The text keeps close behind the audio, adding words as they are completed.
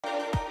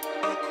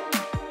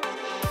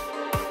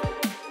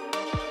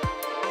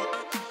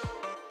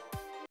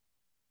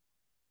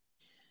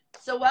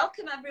So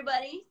welcome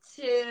everybody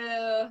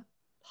to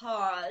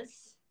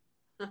Pause.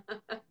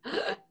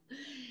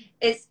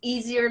 It's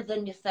easier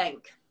than you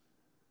think.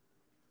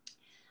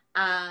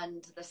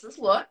 And this is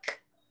Luke.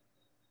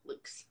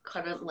 Luke's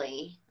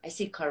currently, I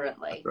say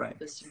currently, right,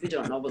 because we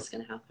don't know what's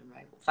going to happen,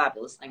 right?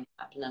 Fabulous things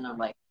happen in our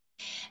life.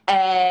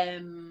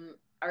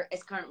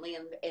 Is currently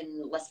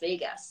in Las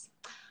Vegas.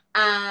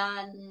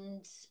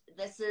 And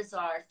this is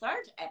our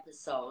third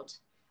episode.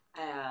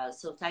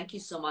 So thank you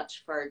so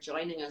much for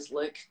joining us,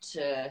 Luke,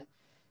 to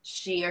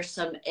share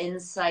some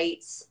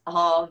insights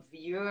of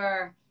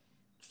your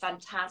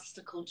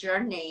fantastical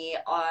journey.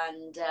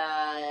 And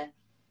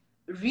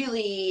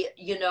really,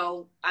 you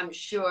know, I'm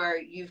sure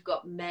you've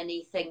got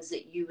many things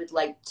that you would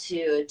like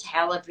to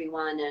tell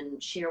everyone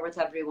and share with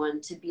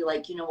everyone, to be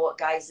like, you know what,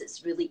 guys,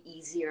 it's really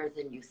easier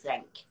than you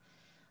think.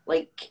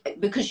 Like,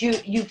 because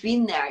you've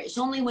been there. It's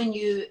only when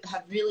you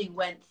have really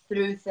went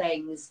through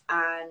things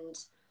and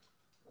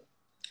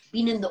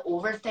been in the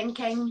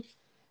overthinking,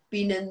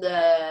 been in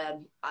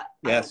the I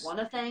don't want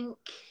to think,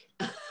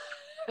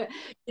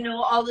 you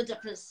know, all the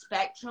different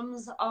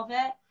spectrums of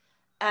it,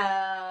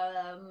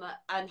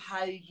 and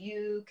how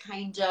you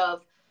kind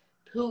of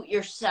pull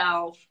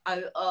yourself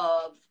out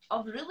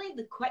of really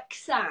the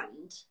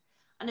quicksand.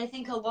 And I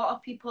think a lot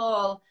of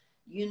people,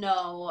 you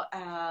know,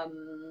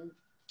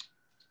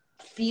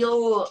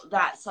 feel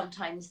that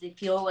sometimes they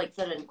feel like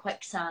they're in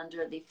quicksand,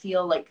 or they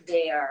feel like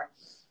they're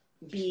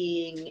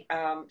being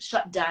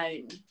shut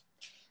down.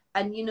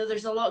 And you know,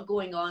 there's a lot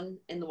going on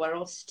in the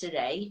world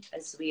today,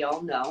 as we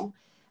all know,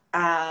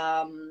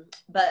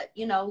 but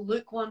you know,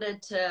 Luke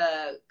wanted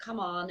to come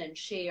on and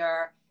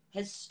share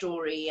his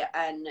story.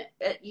 And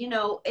you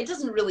know, it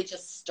doesn't really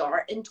just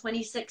start in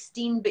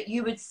 2016, but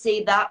you would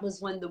say that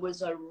was when there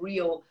was a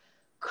real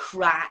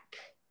crack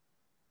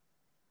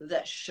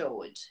that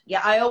showed.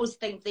 Yeah, I always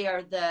think they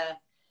are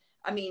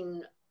I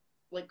mean,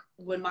 like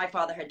when my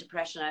father had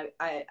depression,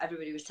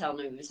 everybody was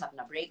telling him he was having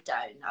a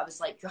breakdown. I was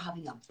like, you're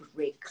having a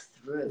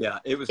breakthrough. yeah,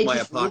 it was my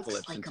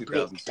apocalypse like in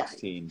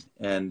 2016,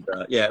 and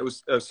yeah, it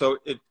was. So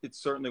it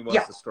certainly was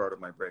the start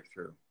of my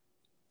breakthrough.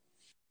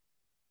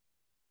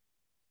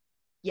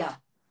 Yeah,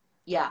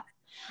 yeah.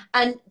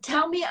 And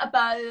tell me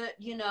about,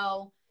 you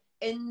know,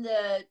 in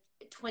the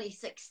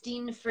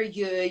 2016 for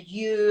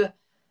you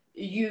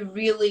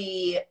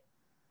really,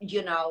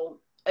 you know,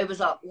 it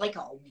was like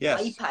a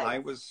wipeout. I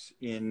was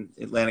in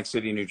Atlantic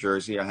City, New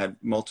Jersey. I had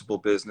multiple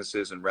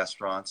businesses and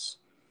restaurants,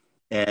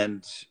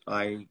 and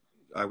I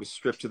was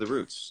stripped to the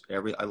roots.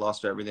 I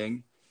lost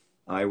everything.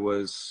 I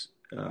was,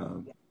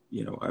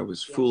 you know, I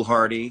was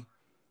foolhardy,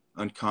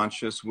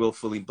 unconscious,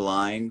 willfully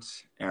blind,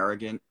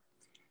 arrogant,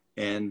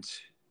 and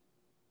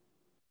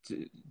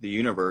the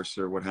universe,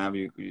 or what have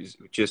you,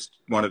 just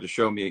wanted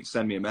to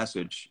send me a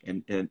message,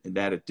 and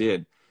that it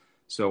did.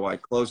 So I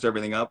closed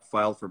everything up,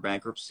 filed for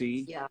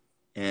bankruptcy. Yeah.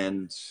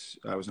 And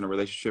I was in a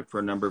relationship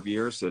for a number of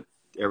years that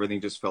everything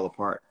just fell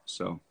apart.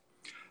 So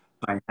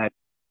I had.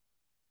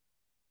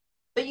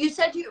 But you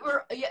said you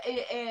were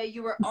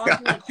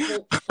oddly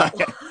hopeful.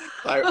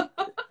 I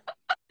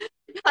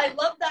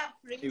love that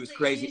phrase. It was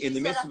crazy. In the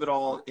midst of it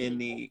all, in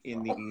the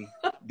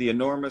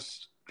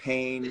enormous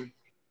pain,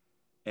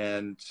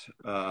 and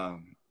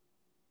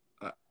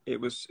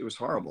it was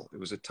horrible. It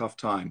was a tough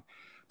time,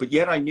 but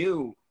yet I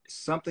knew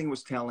something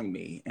was telling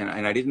me, and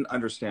I didn't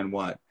understand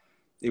what.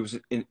 It was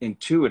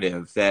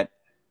intuitive that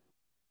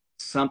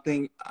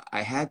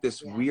I had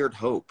this weird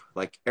hope,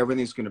 like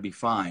everything's going to be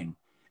fine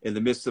in the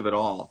midst of it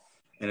all.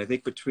 And I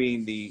think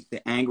between the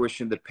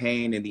anguish and the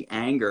pain and the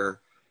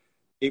anger,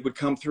 it would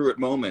come through at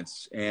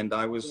moments. And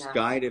I was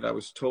guided. I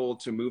was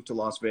told to move to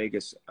Las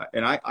Vegas.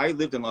 And I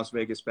lived in Las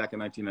Vegas back in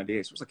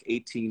 1998. So it was like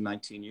 18,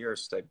 19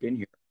 years since I'd been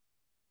here.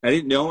 I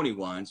didn't know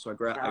anyone. So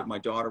my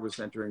daughter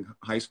was entering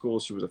high school.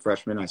 She was a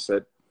freshman. I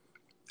said,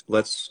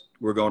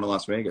 we're going to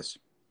Las Vegas.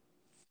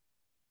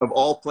 Of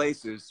all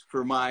places,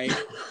 for my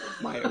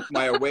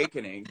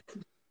awakening,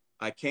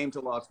 I came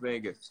to Las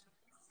Vegas.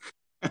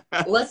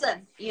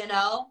 Listen, you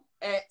know,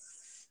 it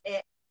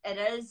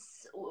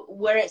is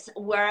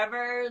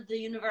wherever the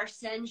universe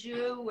sends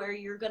you, where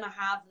you're gonna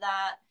have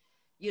that,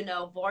 you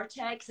know,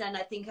 vortex. And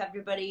I think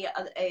everybody,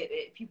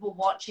 people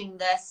watching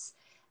this,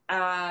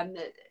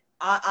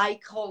 I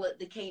call it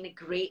the kind of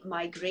great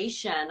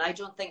migration. I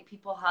don't think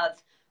people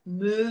have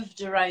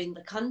moved around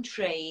the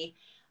country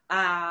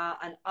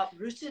and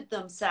uprooted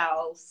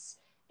themselves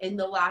in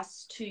the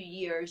last 2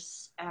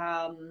 years.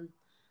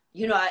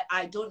 You know,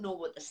 I don't know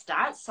what the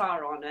stats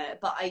are on it,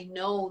 but I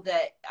know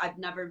that I've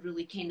never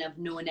really kind of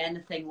known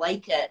anything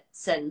like it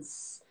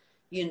since,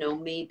 you know,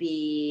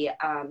 maybe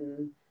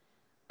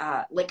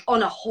like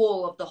on the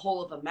whole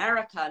of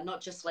America,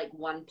 not just like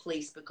one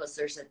place because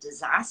there's a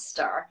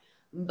disaster,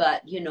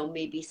 but, you know,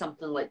 maybe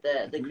something like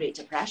the Great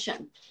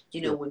Depression, you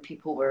know, when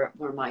people were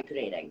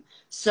migrating.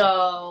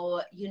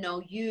 So, you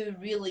know, you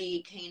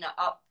really kind of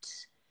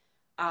upped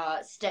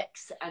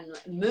sticks and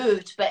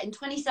moved. But in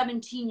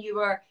 2017, you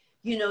were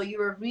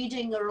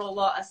reading a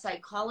lot of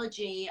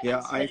psychology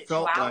and spirituality, I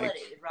felt like,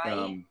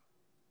 right?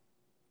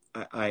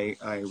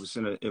 I was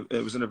in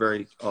it was in a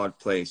very odd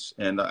place,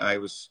 and I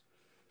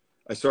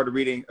started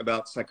reading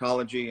about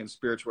psychology and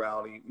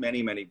spirituality,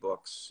 many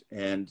books,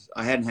 and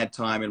I hadn't had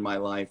time in my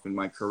life, in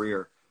my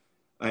career.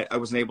 I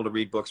wasn't able to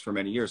read books for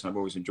many years, and I've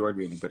always enjoyed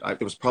reading, but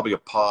there was probably a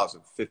pause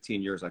of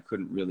 15 years. I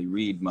couldn't really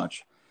read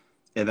much.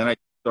 And then I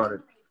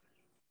started.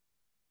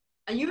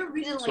 And you were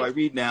reading, like, so I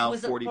read now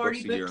was 40 it 40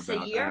 books a year, books a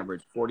about year?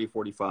 average, 40,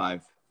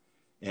 45.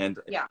 And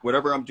Yeah.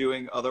 whatever I'm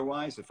doing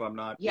otherwise, if I'm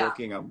not Yeah.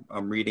 working,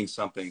 I'm reading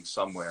something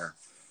somewhere.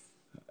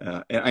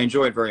 And I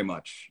enjoy it very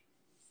much.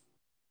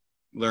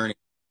 Learning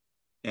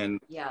and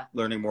Yeah.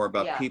 learning more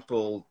about Yeah.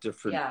 people,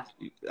 different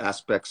Yeah.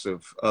 aspects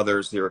of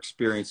others, their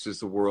experiences,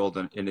 the world,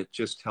 and it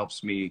just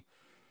helps me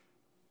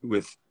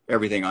with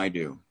everything I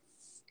do.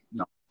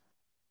 No.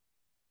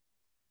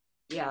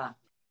 Yeah.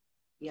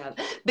 Yeah.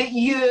 But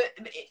you,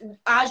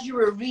 as you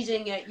were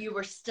reading it, you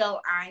were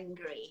still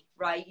angry,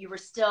 right? You were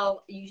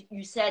still,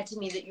 you said to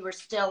me that you were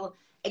still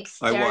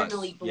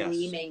externally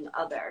blaming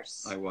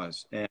others. I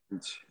was. And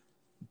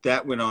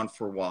that went on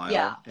for a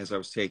while as I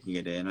was taking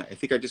it in. I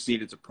think I just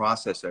needed to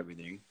process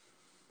everything.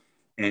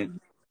 And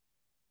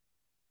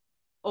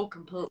oh,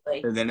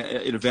 completely. And then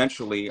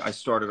eventually I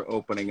started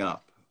opening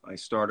up. I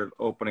started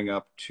opening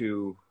up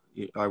to,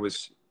 I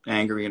was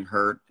angry and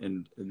hurt.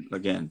 And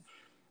again,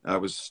 I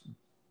was,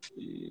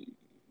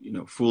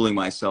 fooling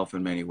myself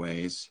in many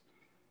ways.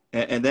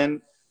 And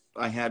then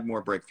I had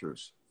more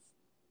breakthroughs.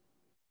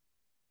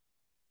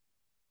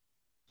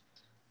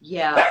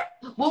 Yeah.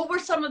 What were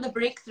some of the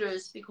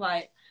breakthroughs? Be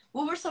quiet.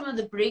 What were some of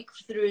the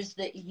breakthroughs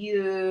that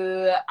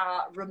you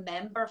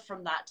remember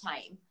from that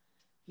time?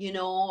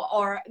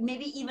 Or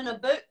maybe even a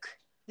book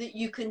that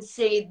you can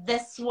say,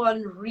 this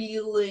one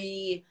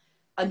really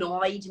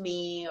annoyed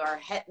me or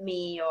hit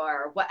me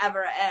or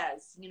whatever it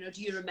is.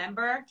 Do you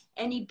remember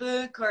any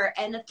book or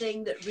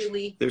anything that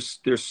really...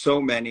 There's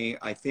so many.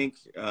 I think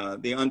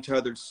The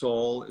Untethered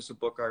Soul is a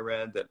book I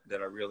read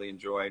that I really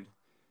enjoyed.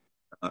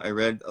 I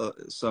read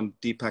some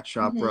Deepak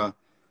Chopra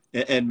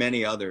and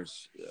many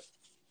others.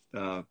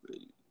 I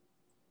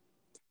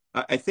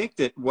think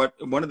that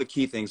one of the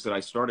key things that I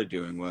started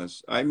doing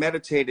was I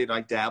meditated.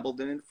 I dabbled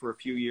in it for a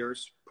few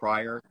years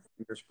prior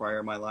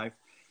in my life,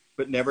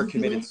 but never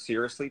committed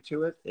seriously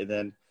to it. And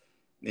then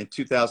in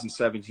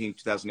 2017,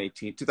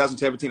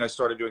 2017, I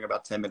started doing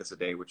about 10 minutes a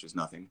day, which is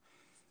nothing,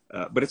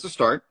 but it's a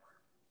start.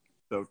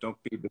 So don't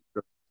be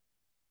discouraged.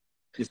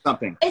 It's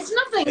something. It's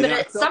nothing, but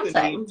it's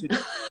something.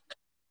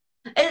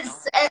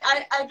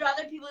 I'd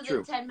rather people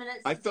do 10 minutes.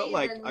 I felt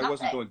like I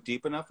wasn't going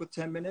deep enough with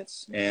 10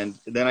 minutes. And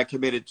then I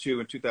committed to,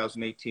 in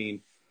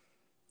 2018,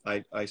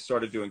 I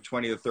started doing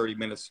 20 to 30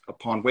 minutes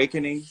upon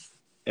awakening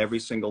every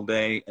single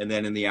day. And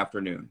then in the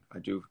afternoon, I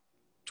do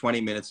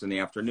 20 minutes in the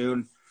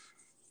afternoon.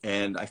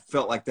 And I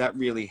felt like that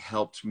really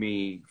helped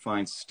me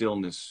find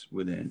stillness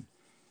within.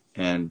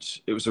 And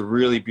it was a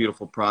really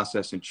beautiful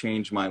process and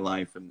changed my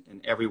life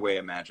in every way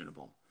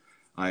imaginable.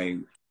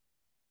 And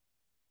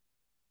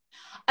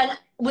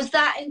was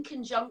that in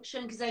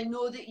conjunction, because I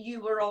know that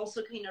you were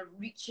also kind of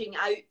reaching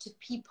out to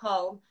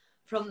people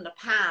from the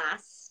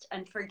past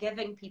and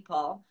forgiving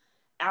people,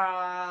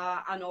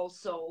 and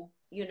also,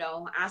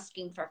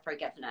 asking for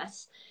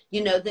forgiveness.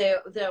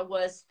 There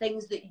was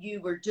things that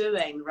you were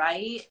doing,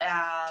 right?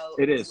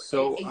 It is.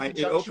 So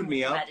it opened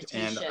me up,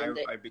 and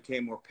I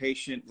became more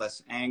patient,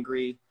 less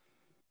angry,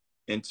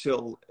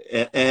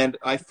 and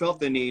I felt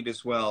the need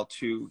as well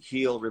to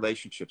heal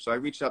relationships. So I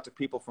reached out to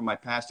people from my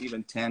past,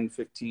 even 10,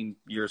 15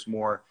 years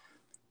more,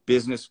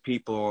 business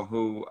people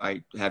who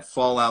I had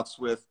fallouts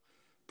with,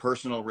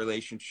 personal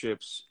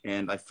relationships,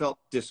 and I felt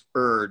this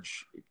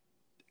urge.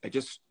 I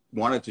just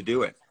wanted to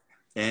do it.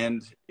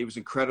 And it was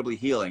incredibly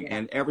healing.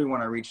 And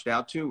everyone I reached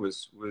out to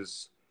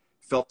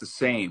felt the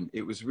same.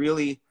 It was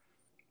really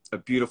a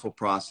beautiful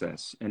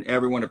process, and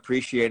everyone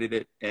appreciated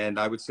it. And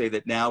I would say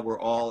that now we're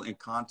all in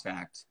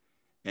contact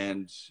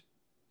and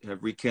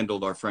have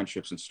rekindled our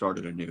friendships and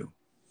started anew.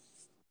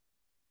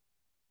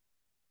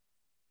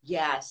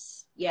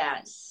 Yes.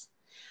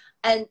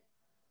 And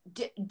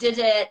did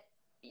it,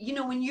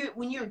 when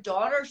your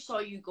daughter saw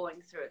you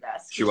going through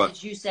this,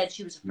 because you said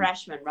she was a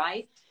freshman,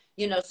 right?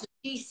 So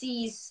she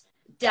sees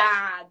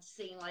dad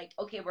saying, like,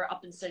 okay, we're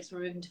up in six,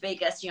 we're moving to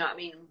Vegas, you know what I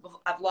mean?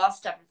 I've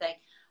lost everything.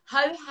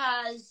 How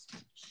has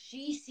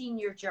she seen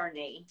your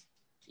journey?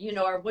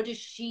 Or what does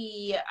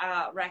she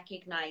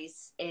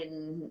recognize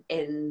in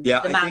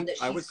the man that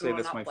she's I would say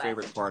that's my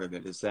favorite part of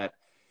it, is that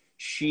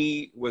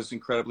she was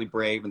incredibly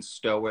brave and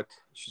stoic.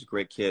 She's a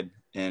great kid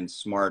and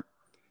smart.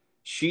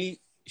 She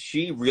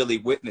really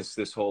witnessed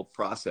this whole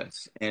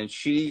process, and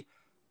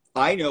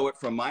I know it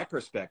from my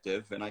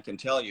perspective, and I can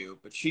tell you,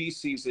 but she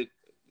sees it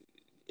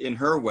in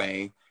her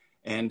way,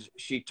 and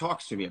she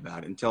talks to me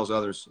about it and tells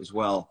others as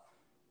well.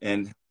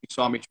 And she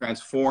saw me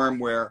transform,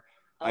 where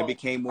I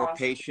became more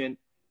patient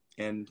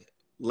and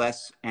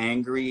less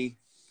angry,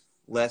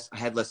 I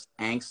had less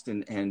angst,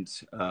 and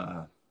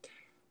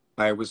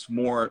I was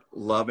more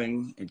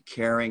loving and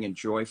caring and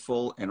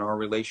joyful in our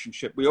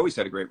relationship. We always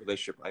had a great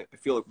relationship. I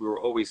feel like we were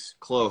always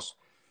close,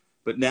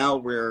 but now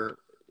we're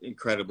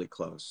incredibly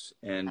close.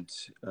 And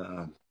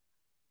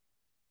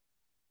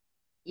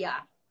yeah,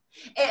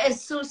 it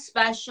is so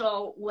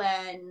special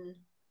when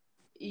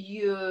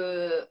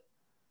you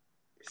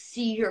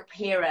see your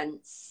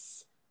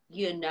parents,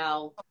 you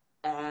know,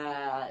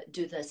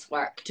 do this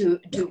work, do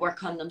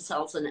work on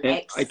themselves and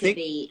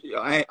excavate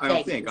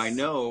I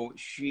know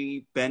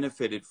she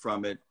benefited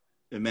from it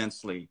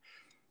immensely,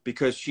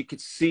 because she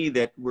could see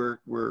that we're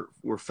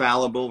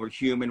fallible, we're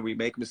human, we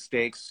make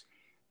mistakes.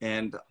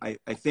 And I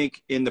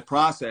think in the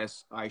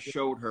process, I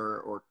showed her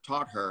or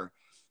taught her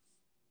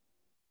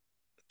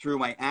through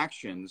my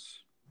actions,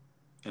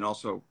 and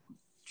also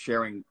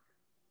sharing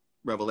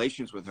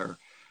revelations with her,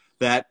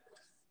 that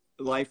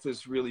life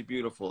is really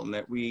beautiful, and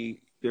that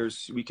we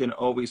can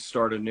always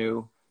start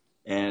anew,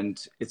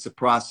 and it's a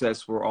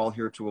process. We're all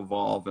here to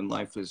evolve, and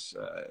life is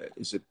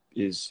a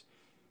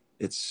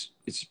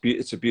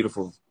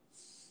beautiful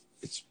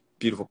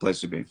place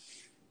to be.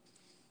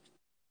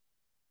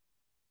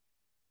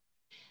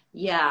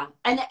 Yeah,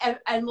 and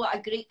what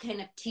a great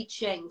kind of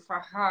teaching for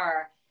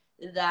her,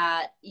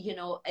 that, you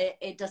know,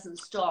 it doesn't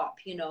stop,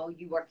 you know,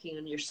 you working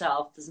on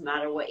yourself, doesn't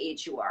matter what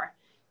age you are,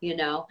 you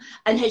know.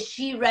 And has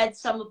she read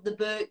some of the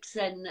books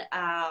and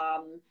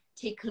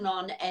taken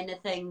on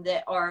anything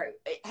that, or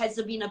has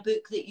there been a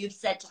book that you've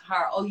said to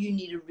her, oh, you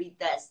need to read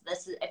this?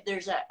 This is, if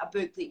there's a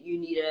book that you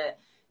need to,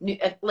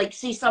 like,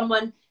 say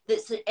someone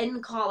that's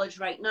in college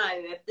right now,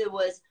 if there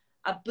was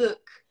a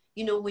book,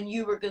 you know, when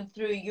you were going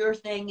through your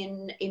thing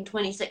in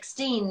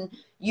 2016,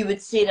 you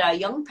would say to a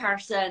young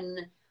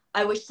person,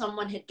 I wish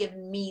someone had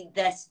given me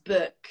this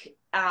book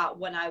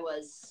when I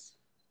was,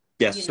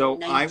 yes. You know,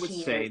 so I would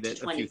say that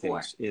 24. A few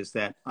things is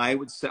that I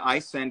would say I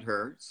sent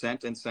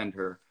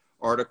her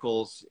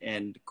articles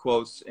and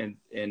quotes and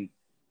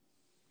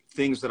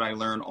things that I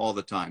learn all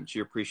the time.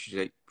 She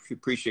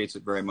appreciates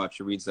it very much.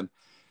 She reads them.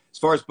 As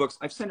far as books,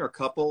 I've sent her a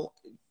couple.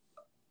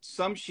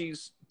 Some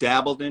she's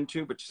dabbled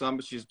into, but some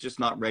she's just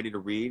not ready to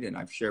read. And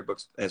I've shared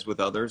books as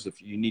with others.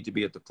 If you need to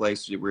be at the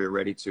place where you're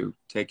ready to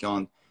take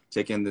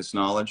in this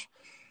knowledge.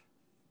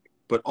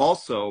 But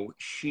also,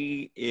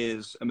 she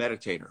is a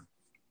meditator.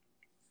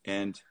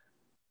 And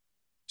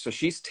so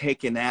she's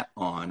taken that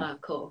on. Oh,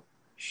 cool.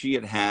 She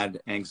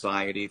had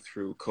anxiety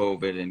through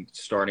COVID and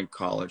starting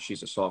college.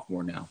 She's a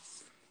sophomore now.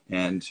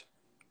 And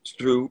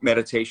through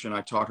meditation, I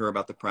taught her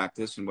about the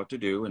practice and what to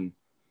do.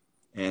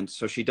 And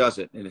so she does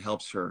it, and it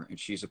helps her, and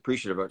she's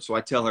appreciative of it. So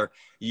I tell her,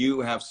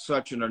 you have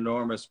such an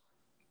enormous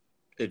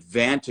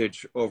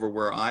advantage over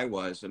where I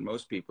was and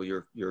most people.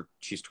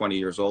 She's 20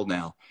 years old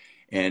now.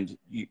 And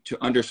to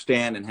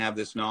understand and have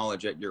this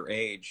knowledge at your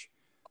age,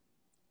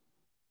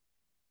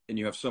 and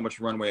you have so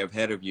much runway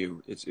ahead of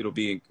you, it'll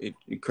be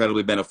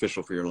incredibly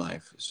beneficial for your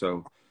life.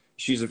 So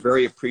she's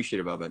very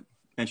appreciative of it.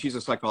 And she's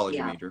a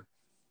psychology major.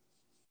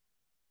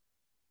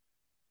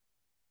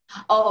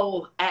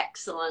 Oh,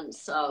 excellent.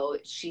 So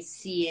she's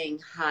seeing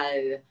how,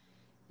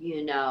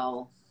 you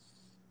know,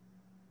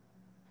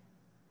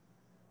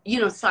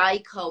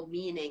 psycho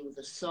meaning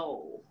the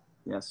soul.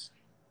 Yes.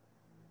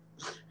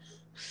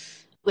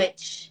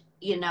 Which,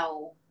 you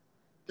know,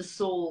 the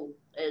soul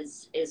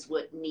is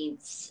what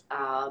needs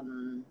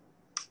the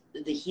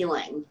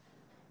healing.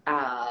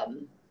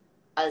 Well,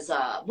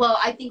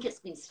 I think it's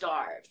been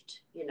starved,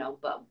 you know,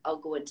 but I'll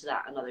go into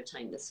that another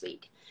time this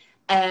week.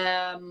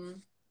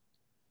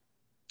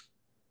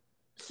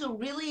 So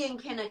really in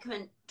kind of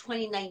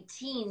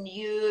 2019,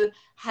 you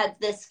had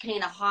this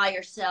kind of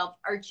higher self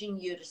urging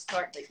you to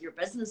start your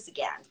business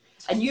again.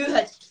 And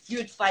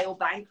you'd filed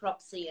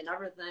bankruptcy and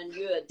everything.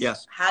 You had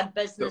had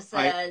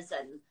businesses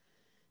and,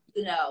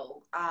 you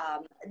know,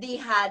 they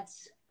had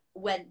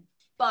went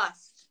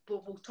bust,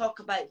 but we'll talk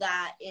about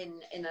that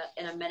in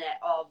a minute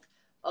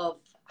of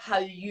how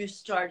you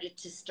started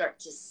to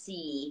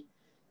see,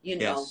 you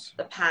know,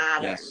 the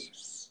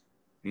patterns.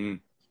 Yes.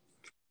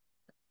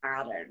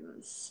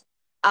 Patterns.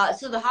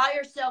 So the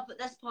higher self at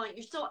this point,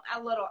 you're so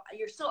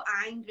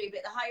angry,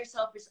 but the higher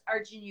self is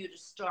urging you to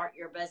start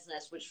your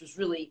business, which was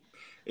really,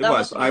 I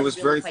was really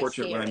very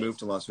fortunate scary. When I moved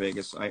to Las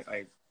Vegas.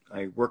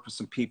 I worked with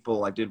some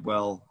people. I did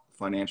well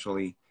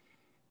financially,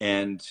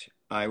 and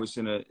I was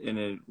in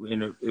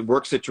a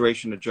work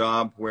situation, a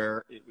job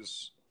where it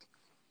was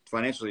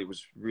financially, it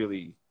was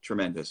really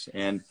tremendous.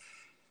 And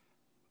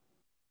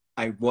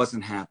I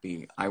wasn't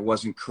happy. I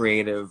wasn't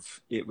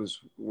creative. It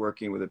was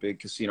working with a big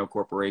casino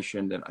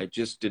corporation that I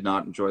just did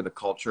not enjoy the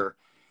culture.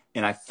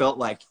 And I felt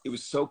like it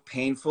was so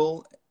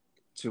painful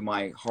to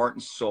my heart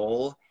and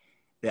soul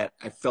that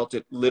I felt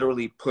it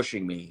literally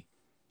pushing me.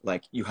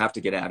 Like, you have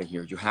to get out of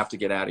here. You have to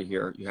get out of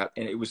here.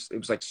 And it was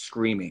like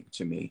screaming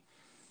to me.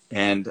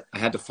 And I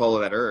had to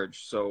follow that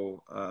urge.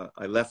 So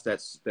I left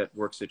that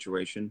work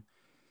situation.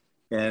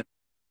 And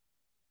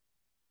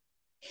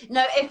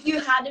now, if you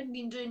hadn't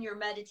been doing your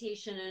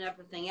meditation and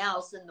everything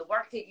else and the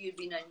work that you'd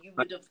been doing, you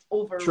would have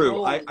overrode.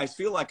 True. I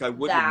feel like I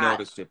wouldn't have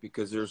noticed it,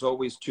 because there's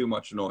always too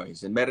much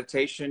noise. And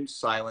meditation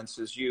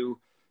silences you,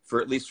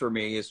 at least for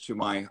me, is to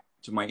my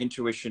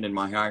intuition and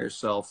my higher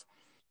self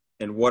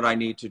and what I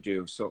need to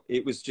do. So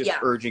it was just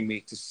urging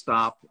me to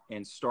stop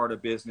and start a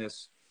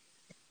business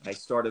I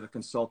started a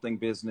consulting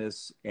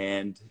business,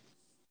 and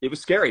it was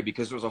scary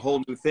because it was a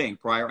whole new thing.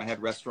 Prior, I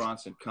had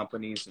restaurants and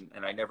companies,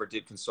 and I never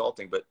did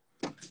consulting, but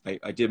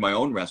I did my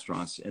own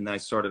restaurants. And then I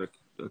started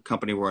a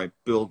company where I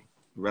build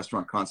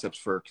restaurant concepts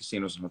for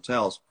casinos and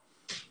hotels.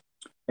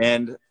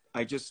 And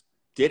I just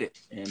did it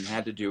and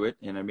had to do it.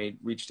 And I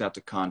reached out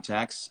to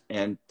contacts,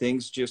 and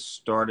things just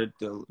started.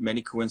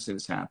 Many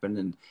coincidences happened,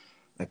 and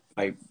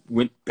I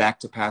went back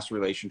to past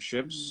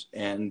relationships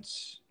and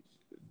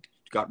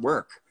got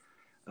work.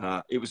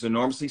 It was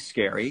enormously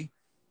scary.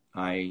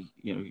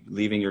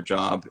 Leaving your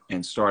job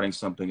and starting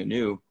something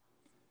anew.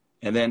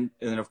 And then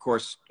of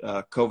course,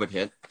 COVID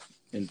hit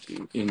in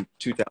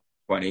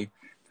 2020.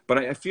 But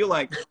I feel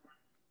like,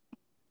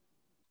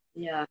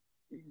 yeah,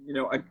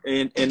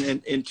 in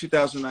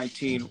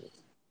 2019,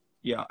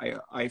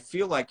 I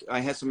feel like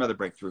I had some other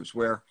breakthroughs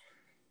where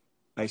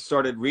I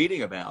started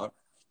reading about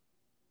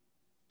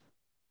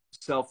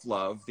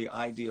self-love, the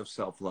idea of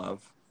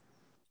self-love,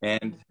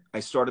 and I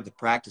started to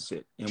practice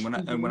it. And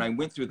when I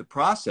went through the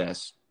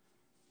process,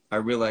 I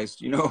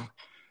realized,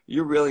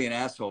 you're really an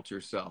asshole to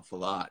yourself a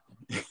lot.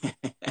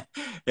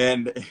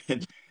 and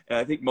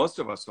I think most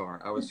of us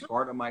are. I was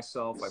hard on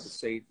myself. I would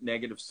say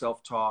negative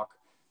self-talk,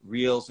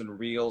 reels and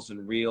reels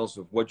and reels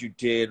of what you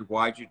did.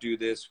 Why'd you do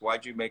this?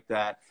 Why'd you make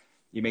that?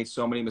 You made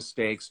so many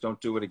mistakes. Don't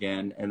do it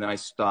again. And then I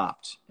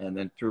stopped. And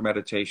then through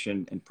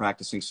meditation and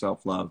practicing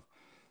self-love,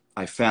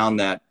 I found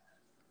that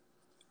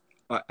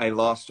I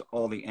lost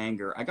all the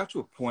anger. I got to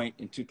a point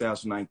in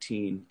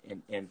 2019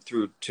 and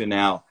through to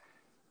now,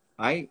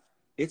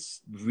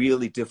 it's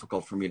really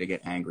difficult for me to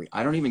get angry.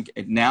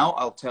 Now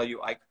I'll tell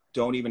you, I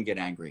don't even get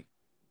angry.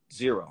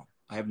 Zero.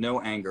 I have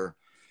no anger.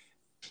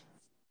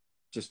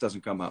 Just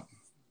doesn't come up.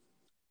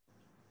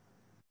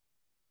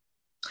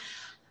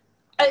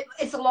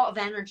 It's a lot of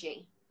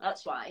energy.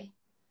 That's why.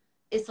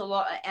 It's a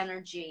lot of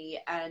energy,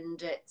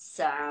 and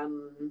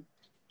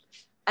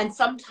and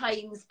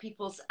sometimes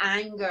people's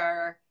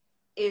anger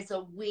is a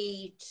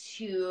way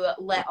to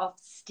let off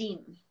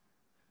steam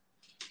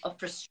of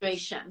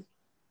frustration.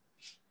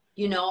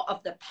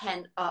 Of the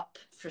pent up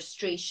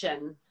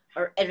frustration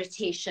or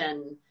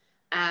irritation.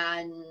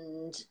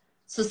 And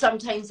so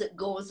sometimes it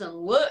goes and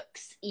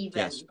looks even.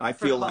 Yes, I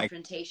feel like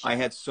I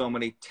had so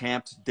many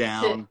tamped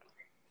down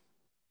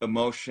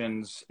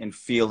emotions and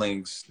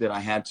feelings that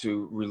I had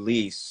to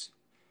release,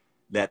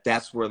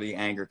 that's where the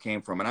anger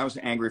came from. And I was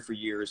angry for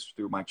years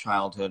through my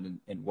childhood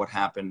and what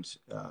happened.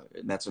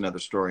 And that's another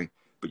story,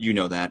 but you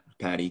know that,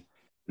 Patty,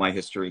 my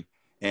history.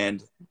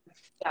 And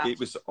it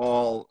was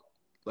all,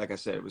 like I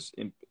said,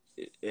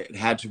 it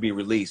had to be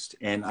released.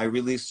 And I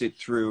released it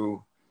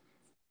through,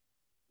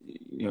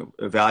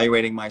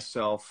 evaluating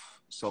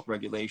myself,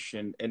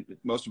 self-regulation, and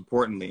most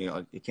importantly,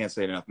 you can't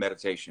say it enough,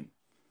 meditation.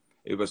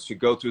 It was to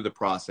go through the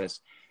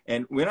process.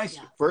 And when I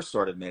first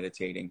started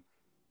meditating,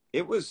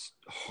 it was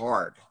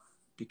hard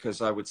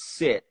because I would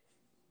sit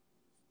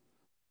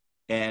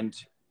and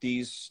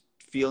these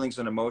feelings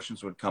and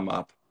emotions would come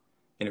up.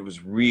 And it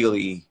was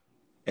really,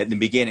 at the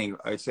beginning,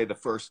 I'd say the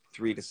first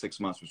 3 to 6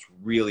 months was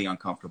really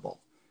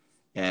uncomfortable.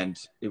 And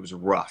it was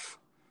rough.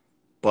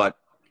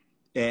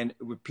 And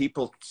when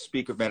people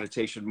speak of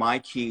meditation, my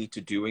key to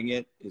doing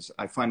it is,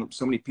 I find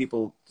so many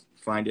people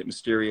find it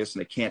mysterious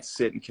and they can't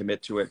sit and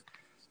commit to it.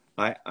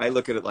 I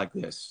look at it like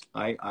this.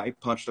 I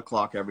punch the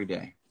clock every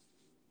day.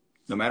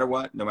 No matter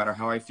what, no matter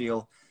how I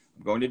feel,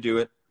 I'm going to do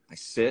it. I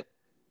sit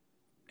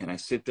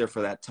there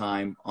for that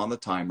time on the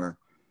timer.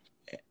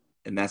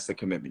 And that's the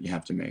commitment you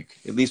have to make.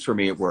 At least for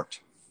me, it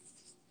worked.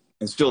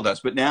 And still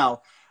does. But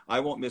now I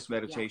won't miss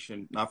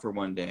meditation, not for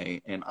one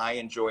day. And I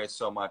enjoy it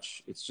so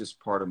much. It's just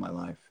part of my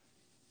life.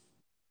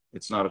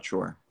 It's not a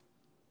chore.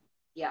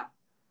 Yeah.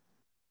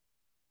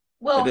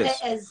 Well, it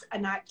is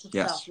an act of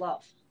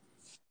self-love.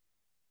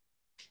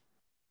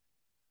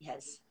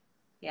 Yes.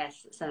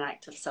 Yes, it's an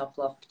act of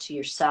self-love to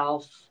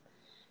yourself,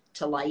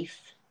 to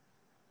life,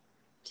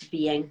 to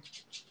being,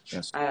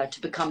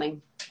 to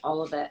becoming,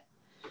 all of it.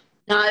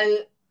 Now,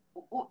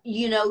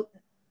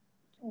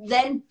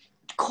 then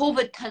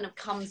COVID kind of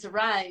comes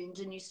around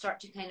and you start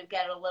to kind of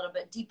get a little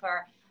bit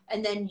deeper,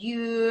 and then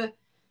you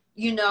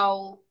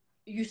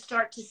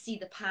start to see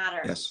the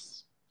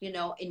patterns,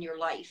 in your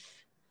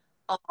life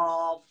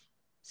of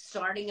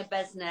starting a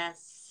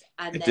business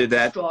and then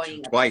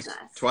destroying a business.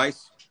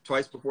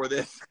 Twice before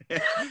this.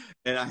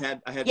 And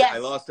I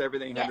lost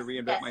everything, had to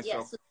reinvent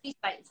myself. So,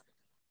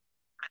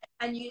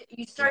 and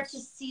you start to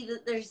see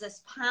that there's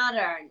this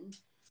pattern,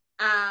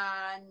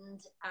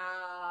 and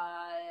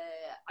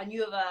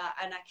you have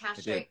an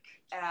Akashic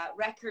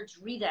records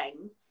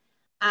reading,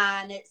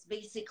 and it's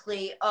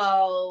basically,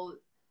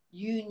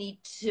 you need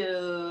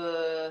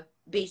to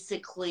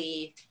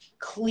basically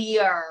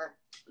clear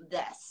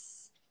this,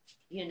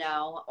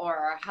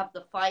 or have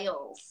the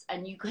files.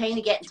 And you kind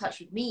of get in touch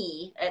with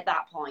me at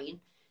that point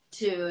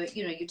to,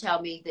 you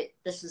tell me that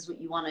this is what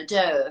you want to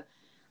do.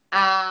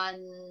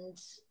 And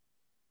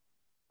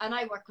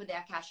I work with the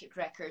Akashic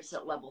records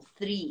at level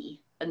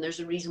 3. And there's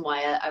a reason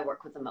why I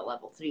work with them at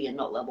level 3 and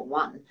not level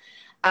 1.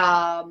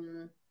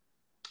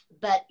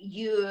 But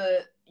you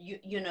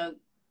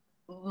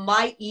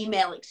my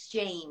email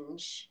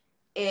exchange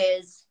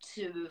is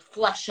to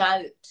flush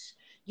out,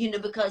 you know,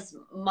 because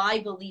my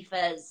belief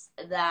is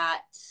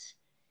that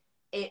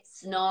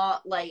it's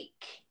not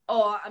like,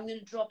 oh, I'm going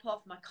to drop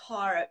off my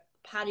car at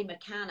Paddy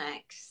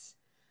Mechanics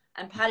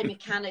and Paddy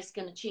Mechanics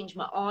going to change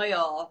my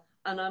oil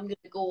and I'm going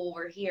to go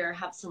over here,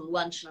 have some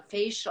lunch and a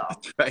facial.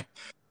 That's right.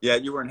 Yeah,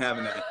 you weren't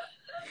having that.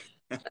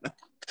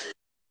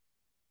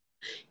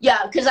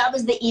 Yeah, because that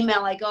was the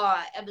email I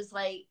got. It was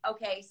like,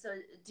 okay, so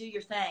do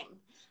your thing.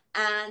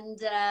 And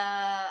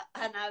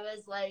I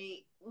was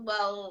like,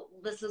 well,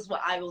 this is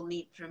what I will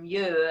need from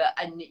you.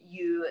 And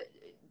you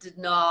did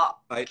not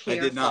care I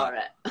did not. for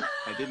it.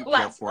 I didn't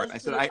care for it. I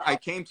said, I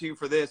came to you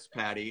for this,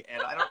 Patty,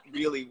 and I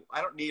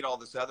don't need all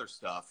this other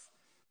stuff.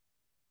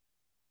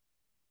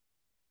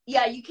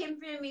 Yeah, you came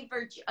for me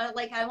for,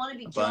 like, I want to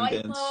be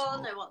Abundance. joyful,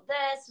 and I want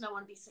this, and I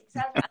want to be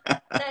successful.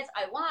 This,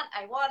 I want.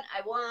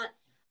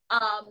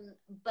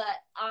 But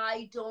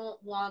I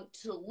don't want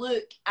to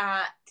look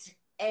at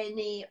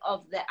any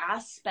of the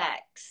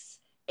aspects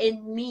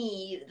in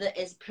me that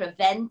is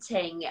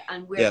preventing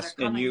and where Yes,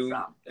 they're coming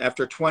from.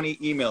 After 20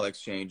 email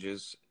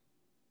exchanges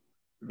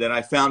that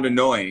I found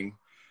annoying,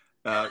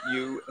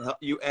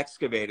 you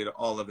excavated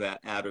all of that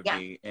out of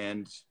me.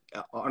 And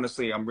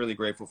honestly, I'm really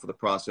grateful for the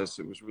process.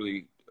 It was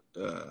really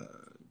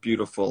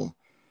beautiful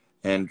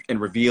and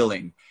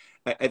revealing.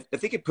 I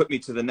think it put me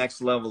to the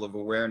next level of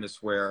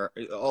awareness where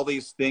all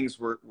these things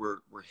were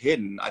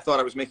hidden. I thought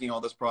I was making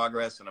all this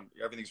progress and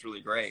everything's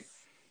really great.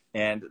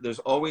 And there's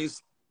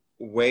always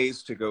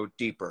ways to go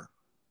deeper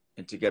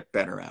and to get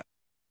better at it.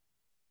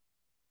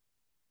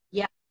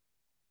 Yeah.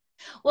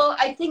 Well,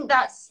 I think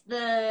that's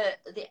the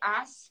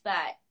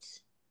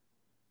aspect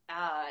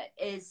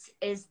is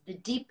the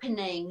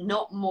deepening,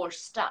 not more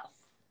stuff.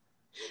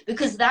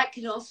 Because that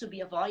can also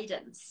be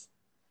avoidance.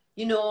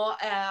 You know,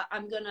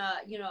 I'm going to,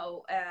 you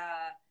know,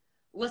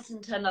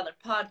 listen to another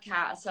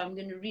podcast. I'm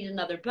going to read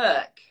another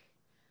book.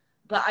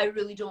 But I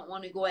really don't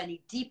want to go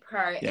any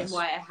deeper in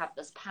why I have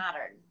this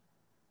pattern.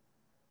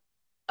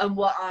 And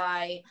what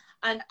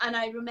and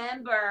I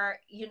remember,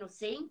 you know,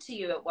 saying to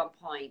you at one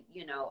point,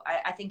 you know,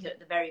 I think at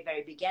the very,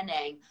 very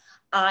beginning,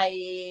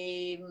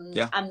 I'm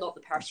not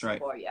the person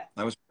for you.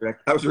 I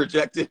was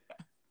rejected.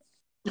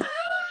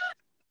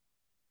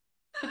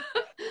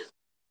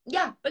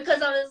 Yeah,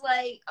 because I was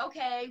like,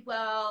 okay,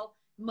 well,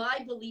 my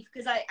belief,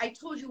 because I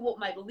told you what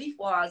my belief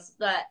was,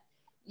 that,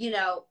 you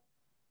know,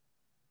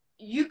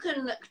 you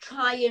can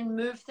try and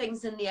move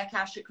things in the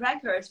Akashic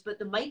records, but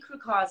the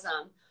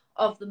microcosm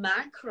of the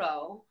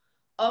macro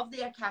of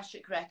the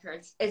Akashic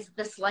records is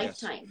this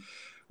lifetime. Yes.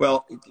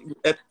 Well,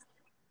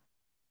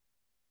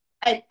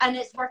 and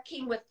it's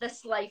working with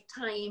this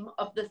lifetime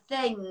of the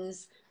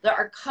things that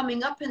are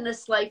coming up in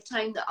this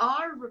lifetime that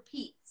are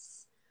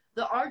repeats,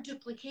 that are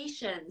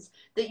duplications,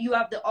 that you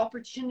have the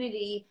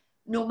opportunity,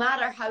 no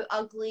matter how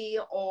ugly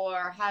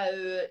or how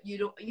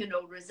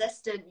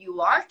resistant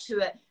you are to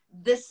it,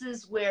 this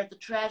is where the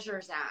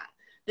treasure's at.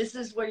 This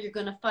is where you're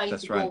going to find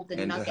the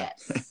golden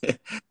nuggets.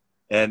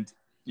 And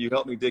you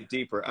helped me dig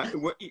deeper.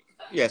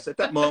 Yes, at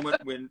that moment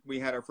when we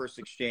had our first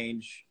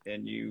exchange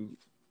and you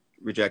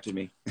rejected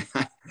me,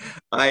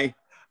 I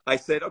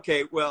said,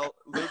 okay, well,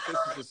 Luke, this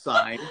is a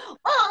sign.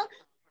 Well,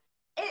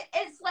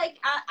 it's like,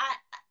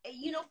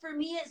 you know, for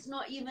me, it's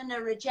not even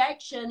a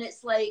rejection.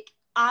 It's like,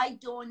 I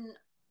don't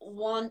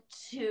want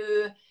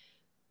to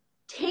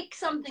take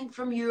something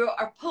from you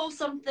or pull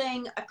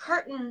something, a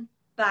curtain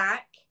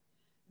back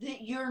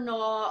that you're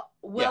not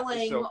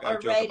willing or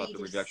ready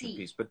to see.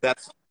 Piece, but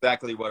that's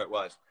exactly what it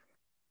was.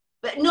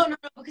 But no,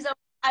 because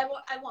I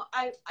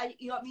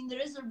you know, I mean,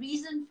 there is a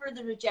reason for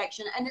the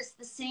rejection, and it's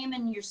the same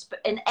in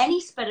in any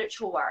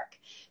spiritual work.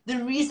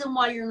 The reason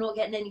why you're not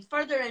getting any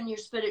further in your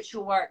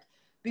spiritual work,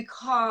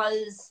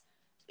 because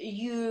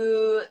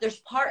there's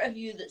part of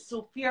you that's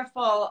so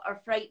fearful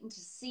or frightened to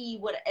see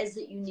what it is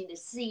that you need to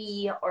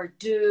see or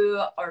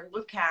do or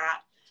look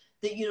at,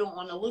 that you don't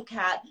want to look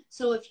at.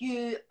 So if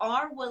you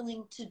are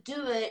willing to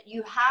do it,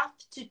 you have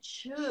to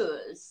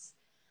choose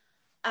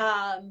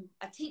a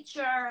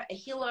teacher, a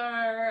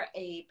healer,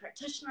 a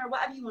practitioner,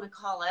 whatever you want to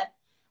call it,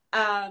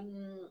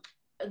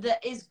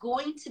 that is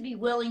going to be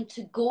willing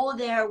to go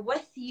there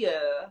with you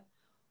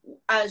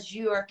as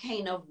your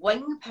kind of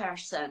wing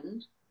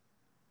person,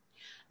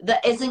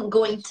 that isn't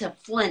going to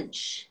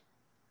flinch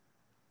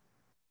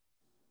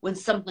when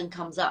something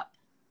comes up.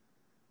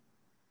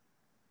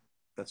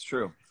 That's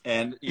true.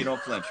 And you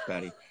don't flinch,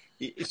 Patty.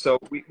 So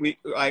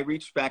I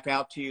reached back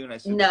out to you and I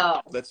said,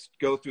 no, let's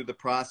go through the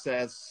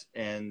process,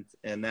 and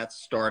that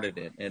started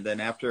it. And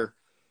then after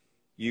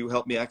you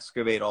helped me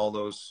excavate all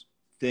those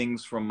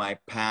things from my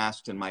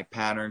past and my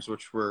patterns,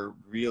 which were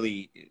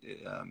really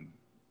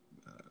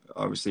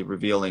obviously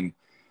revealing,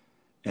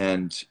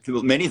 and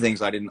many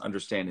things I didn't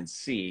understand and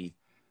see.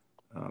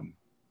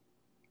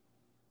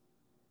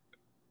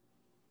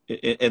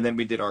 And then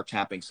we did our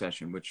tapping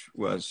session, which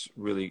was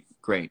really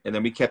great. And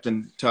then we kept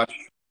in touch.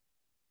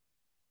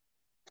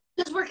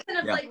 Because we're kind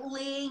of like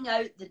laying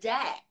out the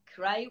deck,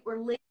 right? We're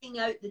laying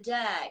out the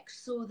deck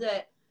so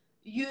that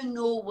you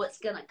know what's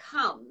going to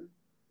come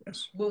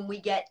Yes. when we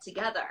get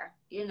together,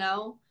 you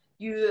know?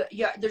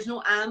 There's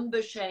no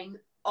ambushing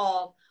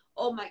of,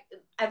 oh my,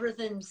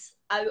 everything's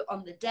out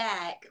on the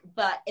deck,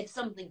 but if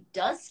something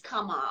does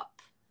come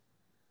up,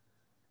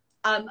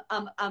 I'm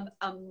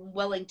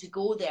willing to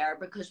go there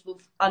because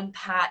we've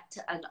unpacked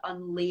and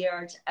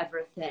unlayered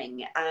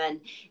everything,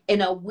 and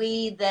in a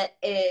way that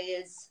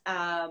is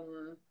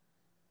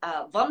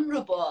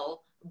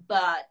vulnerable,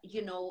 but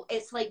you know,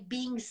 it's like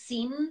being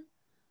seen,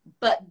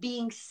 but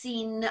being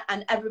seen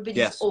and everybody's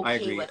Yes, okay I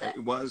agree. with it.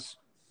 It was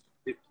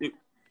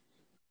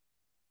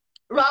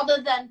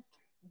Rather than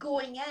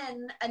going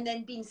in and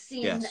then being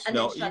seen, yes, and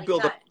no, then you shutting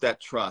build down. up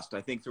that trust. I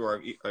think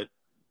through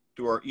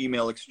our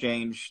email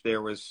exchange, I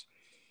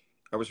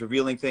was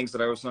revealing things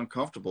that I was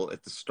uncomfortable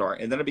at the start,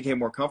 and then I became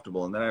more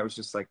comfortable, and then I was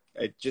just like,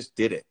 I just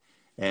did it.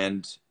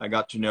 And I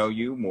got to know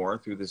you more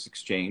through this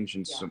exchange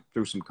and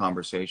through some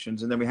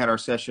conversations. And then we had our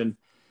session,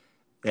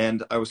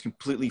 and I was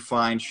completely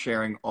fine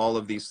sharing all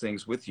of these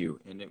things with you.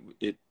 And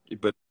it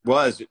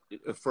was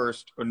at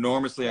first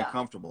enormously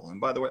uncomfortable.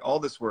 And by the way, all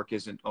this work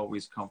isn't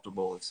always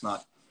comfortable. It's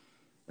not,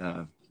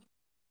 that's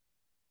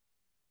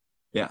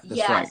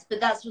right. But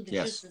that's where the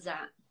juice is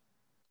at.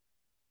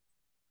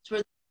 It's where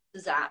the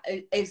juice is at,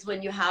 is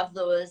when you have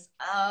those,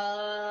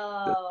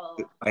 oh.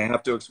 I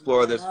have to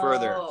explore this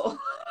further.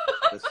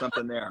 There's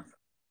something there.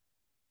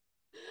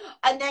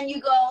 And then you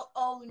go,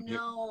 oh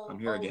no, I'm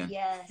here again.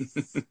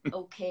 Yes,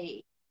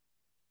 okay.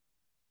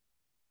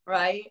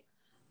 Right?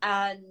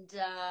 And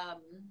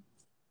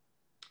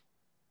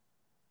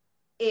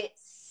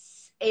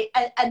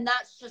and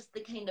that's just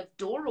the kind of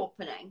door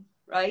opening,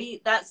 right?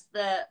 That's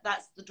the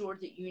door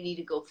that you need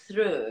to go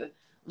through.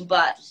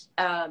 But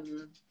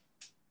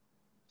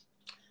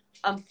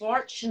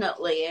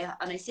unfortunately,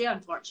 and I say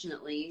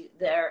unfortunately,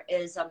 there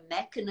is a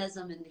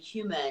mechanism in the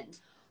human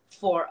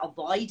for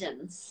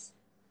avoidance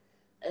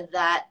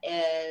that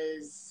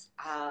is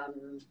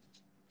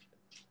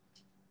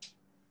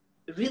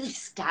really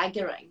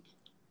staggering.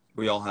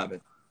 We all have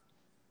it.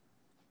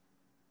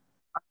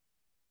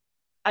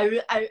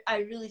 I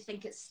really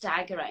think it's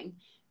staggering,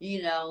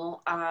 you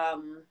know,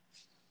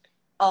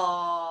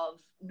 of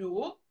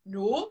no,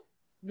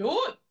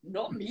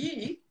 not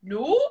me,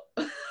 no.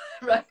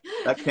 Right?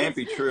 That can't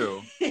be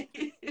true.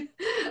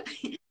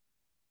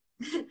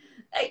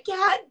 It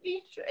can't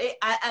be true.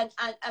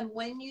 And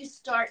when you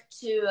start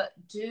to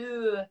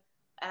do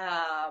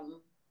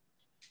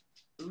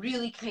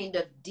really kind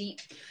of deep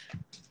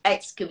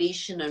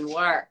excavation and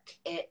work,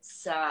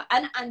 it's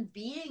and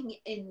being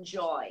in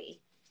joy,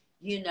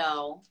 you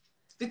know,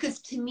 because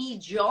to me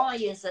joy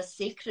is a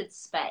sacred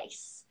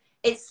space.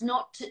 It's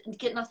not to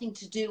get nothing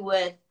to do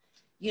with,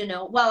 you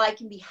know, well, I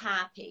can be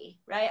happy,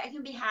 right? I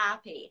can be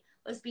happy.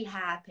 Let's be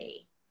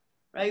happy,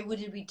 right? What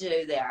did we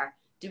do there?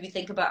 Did we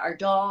think about our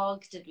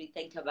dog? Did we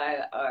think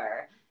about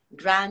our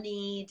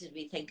granny? Did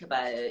we think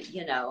about,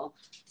 you know,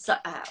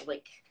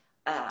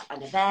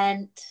 an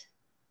event?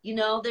 You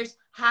know, there's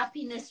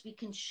happiness. We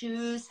can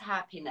choose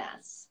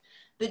happiness.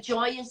 But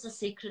joy is a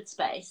sacred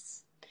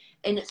space.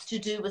 And it's to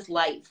do with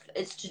life.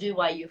 It's to do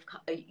why you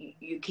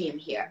came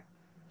here.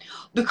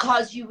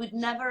 Because you would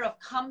never have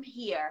come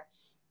here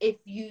if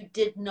you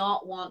did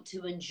not want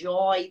to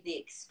enjoy the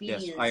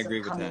experience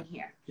of coming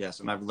here. Yes,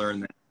 and I've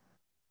learned that.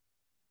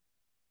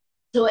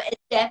 So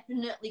it's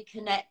definitely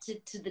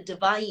connected to the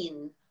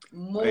divine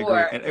more. I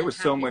agree. And it was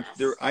so much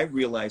there. I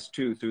realized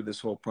too through this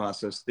whole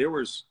process, there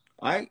was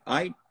I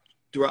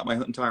throughout my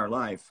entire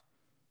life,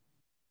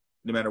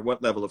 no matter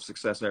what level of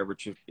success I ever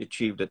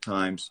achieved at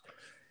times,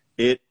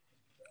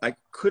 I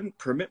couldn't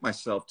permit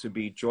myself to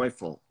be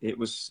joyful.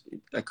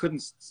 I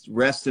couldn't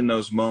rest in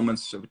those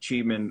moments of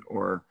achievement,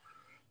 or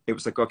it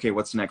was like, okay,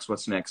 what's next?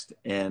 What's next?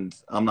 And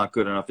I'm not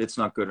good enough. It's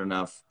not good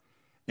enough.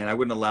 And I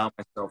wouldn't allow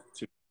myself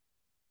to.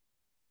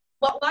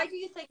 Well, why do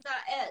you think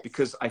that is?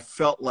 Because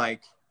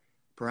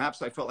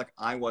perhaps I felt like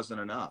I wasn't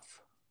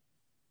enough.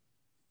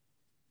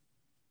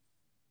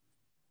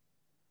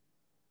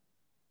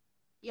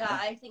 Yeah,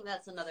 I think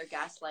that's another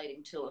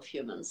gaslighting tool of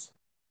humans.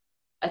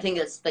 I think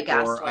it's the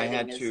gaslighting. Or I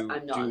had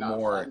to do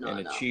more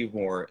and achieve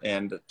more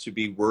and to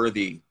be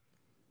worthy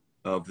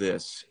of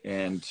this,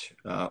 and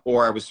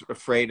or I was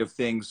afraid of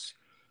things.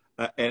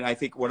 And I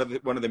think one of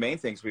the main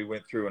things we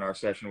went through in our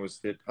session was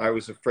that I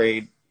was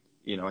afraid.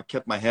 You know, I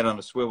kept my head on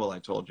a swivel. I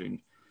told you,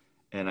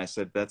 and I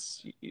said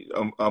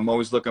I'm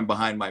always looking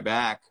behind my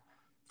back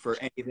for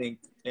anything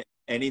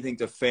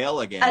to fail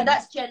again. And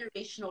that's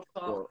generational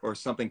trauma, or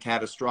something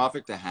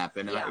catastrophic to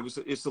happen. And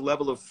it's a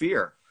level of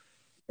fear.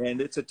 And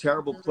it's a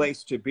terrible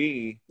place to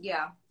be.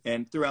 Yeah.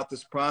 And throughout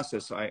this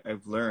process,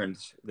 I've learned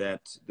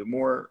that the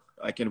more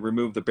I can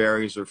remove the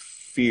barriers of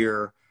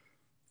fear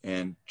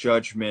and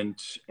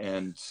judgment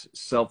and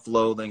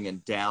self-loathing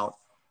and doubt,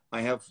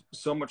 I have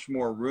so much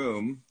more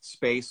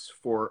space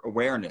for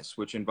awareness,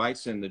 which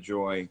invites in the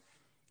joy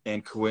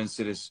and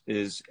coincidence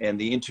and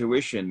the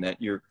intuition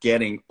that you're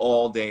getting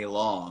all day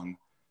long.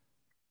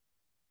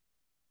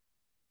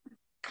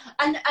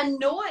 And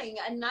knowing,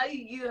 and now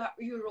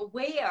you're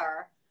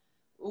aware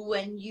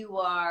when you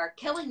are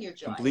killing your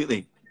joy.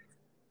 Completely.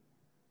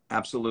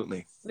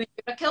 Absolutely. You're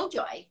a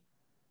killjoy.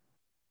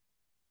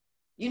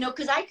 You know,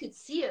 because I could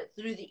see it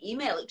through the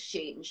email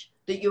exchange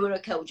that you were a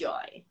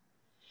killjoy.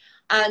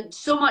 And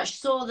so much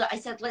so that I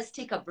said, let's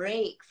take a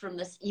break from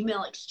this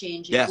email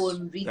exchange and go Yes,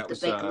 and read that The was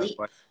Big Leap.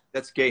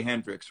 that's Gay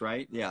Hendricks,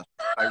 right? Yeah,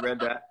 I read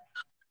that.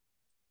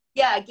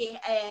 Yeah, Gay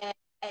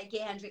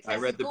Hendricks. I I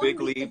read said, The go and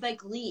Big read The Leap.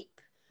 Big Leap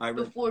I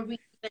read, before we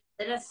even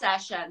did a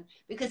session,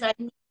 because I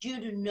need you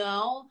to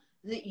know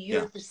that you're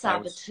yeah, the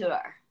that was,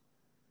 saboteur.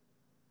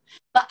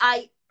 But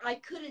I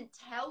couldn't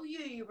tell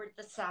you were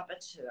the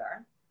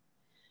saboteur,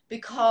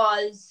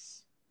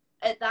 because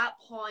at that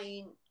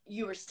point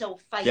you were still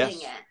fighting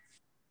yes. it.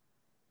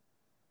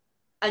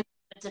 And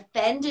you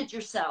defended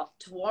yourself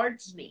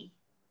towards me.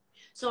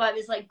 So I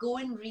was like, go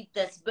and read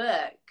this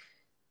book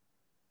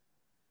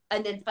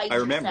and then find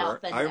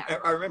yourself in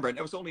there. I remember, and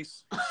it was only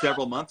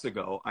several months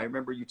ago. I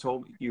remember you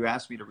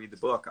asked me to read the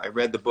book. I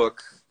read the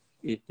book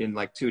in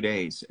like 2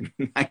 days.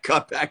 I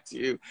got back to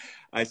you.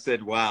 I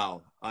said,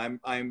 wow,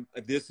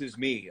 this is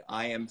me.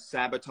 I am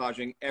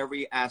sabotaging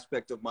every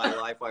aspect of my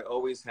life. I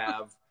always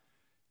have.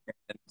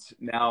 And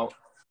now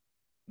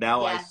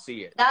I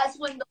see it. That's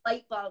when the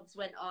light bulbs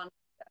went on.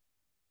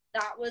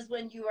 That was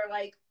when you were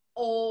like,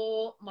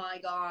 oh my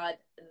God,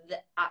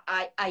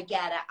 I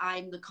get it.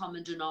 I'm the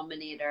common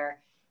denominator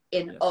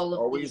in all of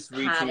always these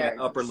reaching patterns. that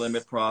upper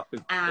limit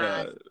problem.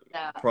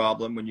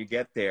 When you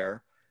get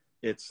there,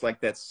 it's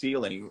like that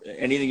ceiling.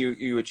 Anything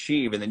you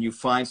achieve, and then you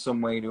find some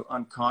way to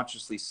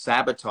unconsciously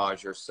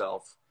sabotage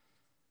yourself,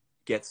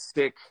 get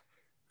sick,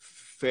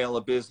 fail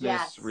a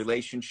business,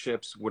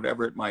 relationships,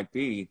 whatever it might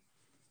be.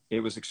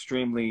 It was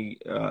extremely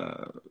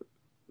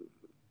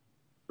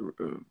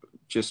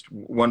just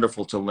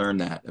wonderful to learn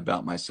that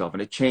about myself,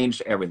 and it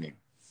changed everything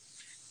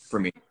for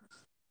me.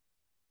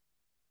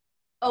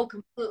 Oh,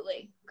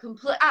 completely.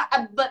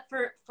 But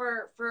for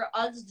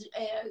us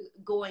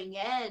going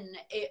in,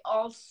 it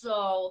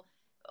also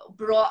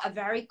brought a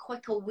very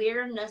quick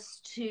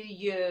awareness to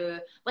you.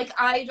 Like,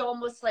 I'd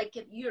almost, like,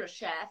 if you're a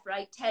chef,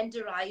 right,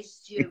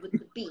 tenderized you with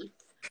the beef,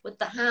 with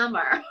the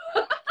hammer.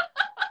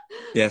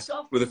 Yes,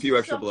 with a few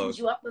extra blows.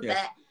 You up a bit,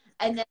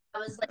 and then I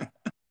was like,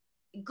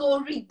 go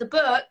read the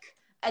book.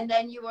 And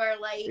then you were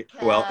like,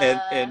 well,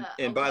 and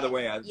okay, by the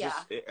way,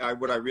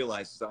 what I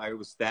realized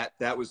is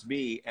that was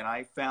me, and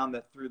I found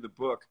that through the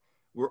book,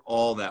 we're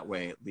all that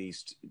way, at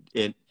least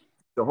in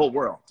the whole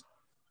world.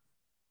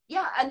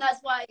 Yeah, and that's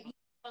why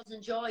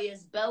inJOY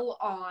is built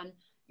on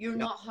you're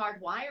not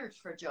hardwired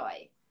for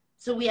joy.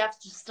 So we have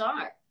to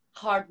start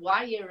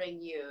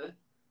hardwiring you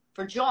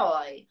for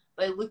joy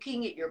by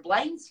looking at your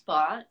blind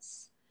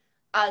spots,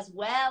 as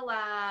well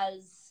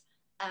as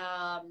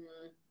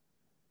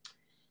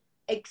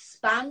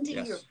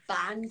expanding your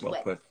bandwidth.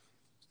 Well put.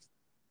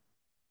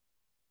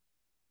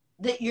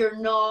 That you're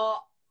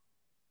not,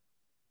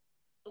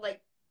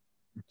 like,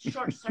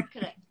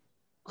 short-circuiting.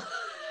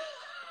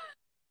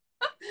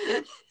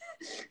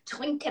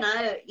 Twinking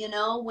out, you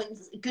know, when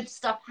good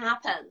stuff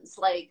happens.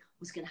 Like,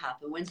 what's going to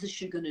happen? When's the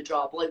shoe going to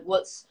drop? Like,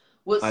 what's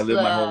I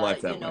live my whole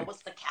life that way.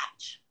 What's the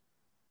catch?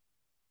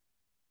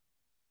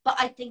 But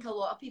I think a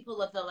lot of people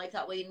live their life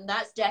that way, and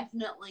that's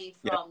definitely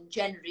from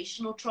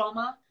generational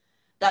trauma.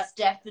 That's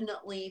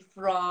definitely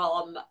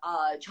from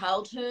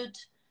childhood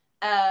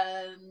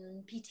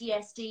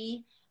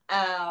PTSD.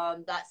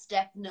 That's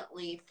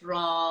definitely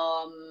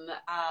from,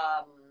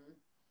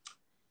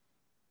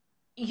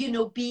 you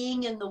know,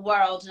 being in the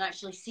world and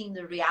actually seeing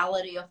the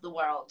reality of the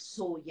world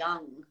so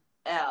young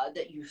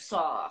that you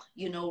saw,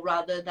 you know,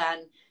 rather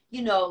than,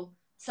 you know,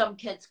 some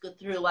kids go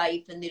through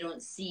life and they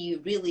don't see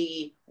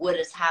really what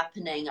is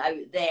happening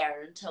out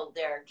there until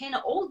they're kind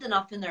of old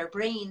enough in their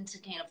brain to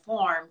kind of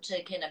form,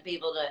 to kind of be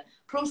able to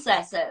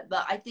process it.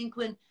 But I think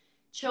when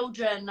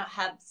children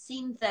have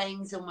seen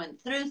things and went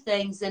through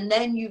things, and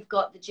then you've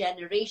got the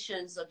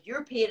generations of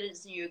your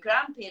parents and your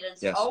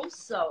grandparents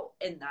also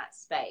in that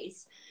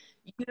space,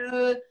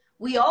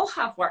 we all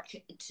have work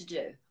to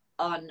do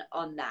on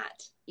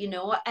that. You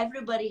know,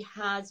 everybody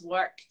has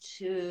work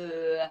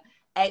to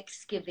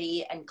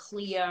excavate and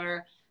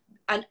clear.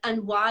 And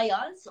why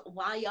us?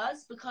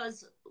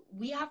 Because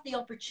we have the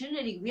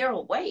opportunity. We are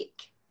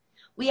awake.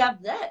 We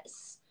have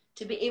this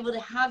to be able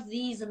to have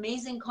these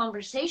amazing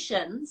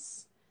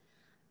conversations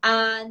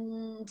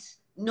and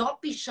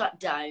not be shut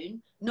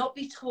down, not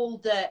be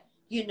told that,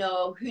 you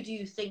know, who do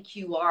you think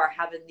you are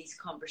having these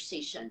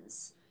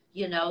conversations?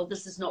 You know,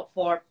 this is not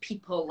for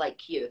people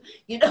like you.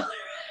 You know,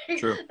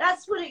 True.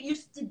 That's what it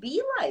used to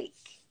be like.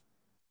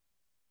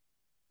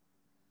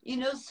 You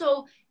know,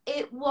 so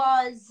it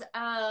was,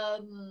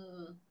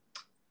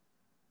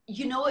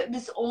 you know, it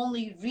was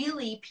only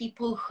really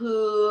people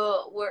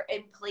who were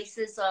in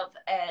places of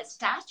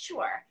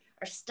stature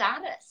or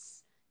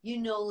status, you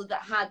know,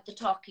 that had the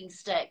talking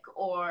stick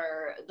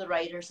or the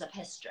writers of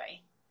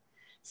history.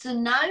 So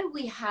now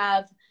we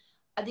have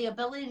the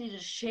ability to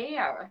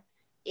share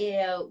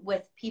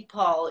with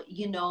people,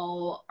 you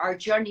know, our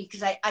journey,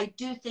 because I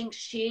do think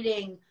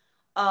sharing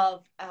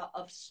of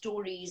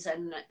stories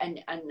and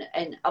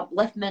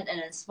upliftment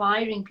and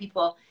inspiring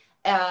people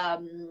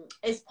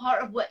is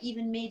part of what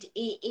even made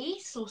AA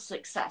so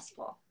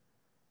successful.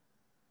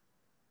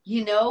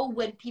 You know,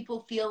 when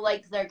people feel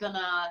like they're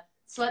gonna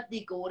slip,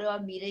 they go to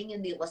a meeting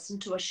and they listen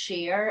to a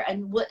share.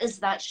 And what is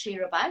that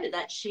share about?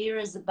 That share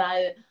is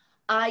about,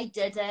 I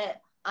did it,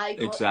 I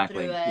got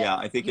Exactly. through it. Yeah,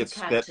 I think You it's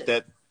can too.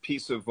 that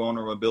piece of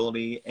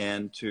vulnerability,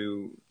 and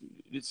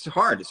it's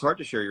hard. It's hard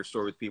to share your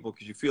story with people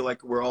because you feel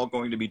like we're all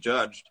going to be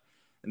judged,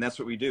 and that's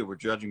what we do. We're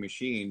judging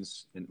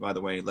machines. And by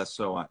the way, less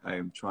so.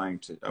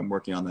 I'm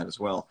working on that as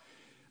well.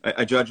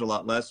 I judge a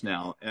lot less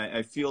now.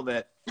 I feel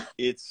that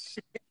it's.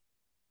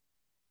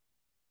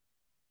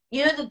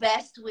 You know, the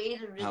best way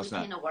to really How's that?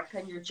 kind of work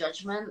on your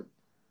judgment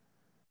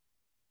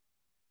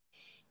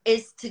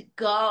is to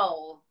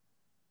go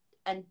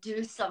and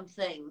do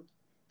something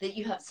that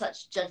you have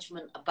such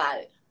judgment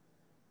about.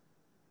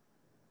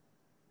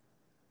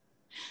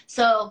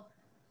 So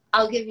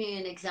I'll give you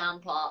an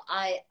example.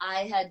 I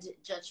had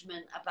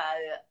judgment about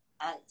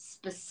a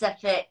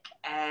specific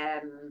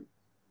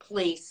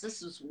place.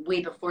 This was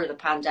way before the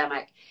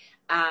pandemic.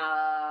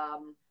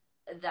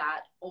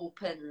 That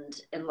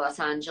opened in Los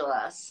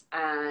Angeles,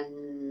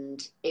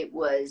 and it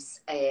was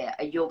a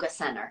yoga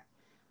center.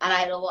 And I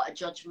had a lot of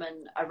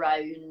judgment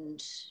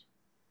around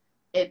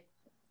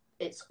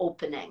its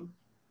opening.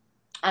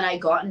 And I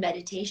got in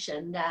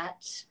meditation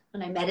that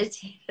when I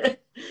meditated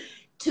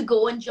to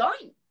go and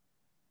join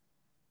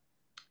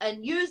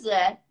and use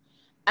it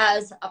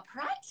as a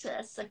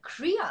practice, a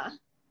kriya,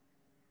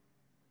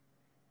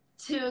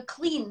 to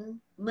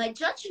clean my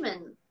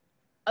judgment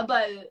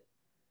about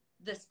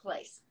this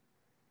place.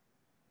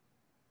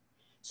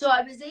 So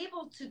I was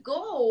able to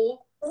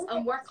go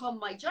and work on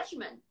my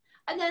judgment.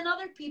 And then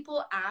other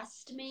people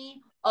asked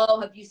me, oh,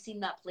 have you seen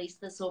that place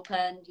that's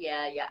opened?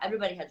 Yeah.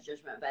 Everybody had a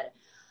judgment about it.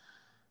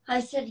 I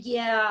said,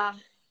 yeah.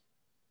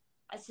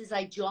 I says,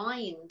 I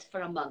joined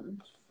for a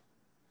month.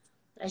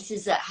 I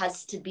says, it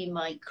has to be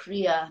my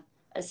kriya.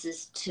 I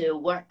says, to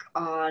work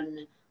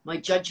on my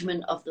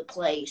judgment of the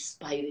place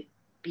by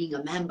being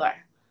a member.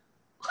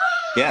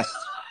 Yes.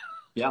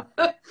 Yeah.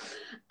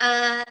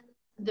 And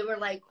they were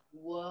like,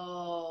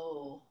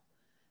 whoa.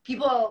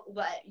 People,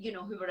 you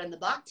know, who were in the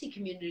bhakti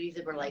community,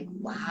 they were like,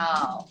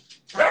 wow,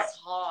 that's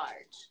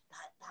hard.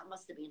 That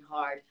must have been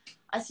hard.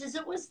 I says,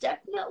 it was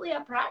definitely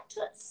a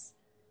practice,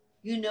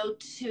 you know,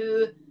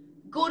 to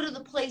go to the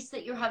place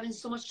that you're having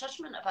so much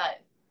judgment about,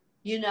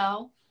 you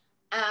know,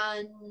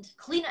 and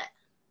clean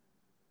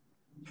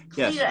it.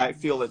 Yes, I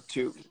feel it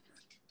too.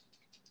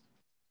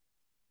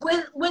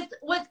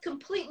 With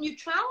complete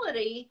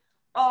neutrality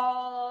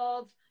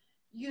of,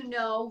 you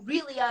know,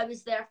 really I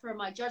was there for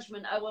my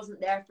judgment. I wasn't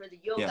there for the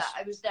yoga. Yes.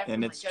 I was there for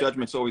and my its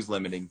judgment's always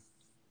limiting.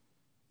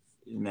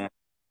 In that.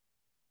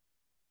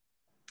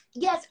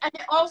 Yes, and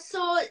it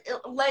also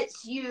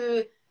lets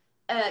you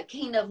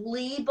kind of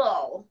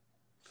label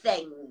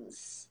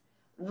things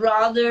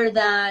rather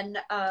than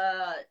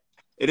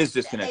it is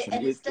disconnection.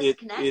 It's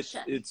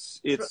disconnection.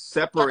 It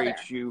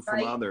separates you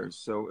from others.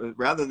 So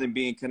rather than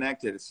being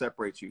connected, it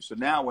separates you. So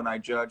now when I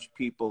judge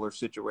people or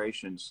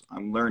situations,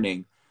 I'm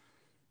learning,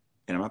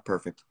 and I'm not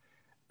perfect,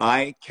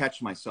 I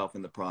catch myself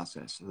in the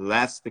process.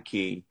 That's the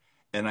key.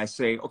 And I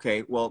say,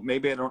 okay, well,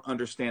 maybe I don't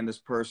understand this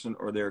person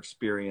or their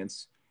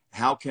experience.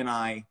 How can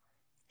I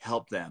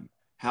help them?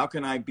 How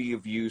can I be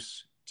of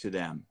use to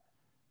them?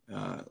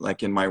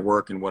 Like in my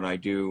work and what I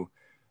do,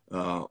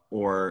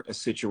 or a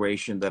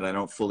situation that I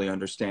don't fully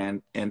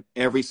understand. And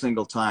every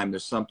single time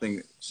there's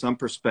something, some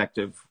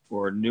perspective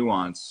or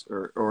nuance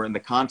or in the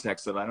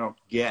context that I don't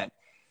get,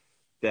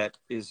 that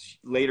is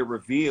later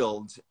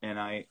revealed, and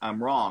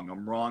I'm wrong.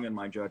 I'm wrong in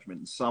my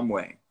judgment in some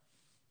way.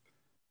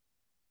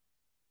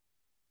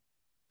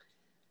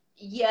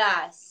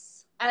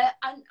 Yes.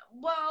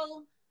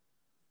 Well,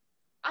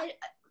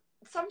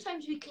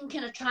 sometimes we can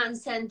kind of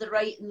transcend the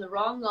right and the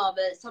wrong of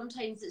it.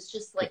 Sometimes it's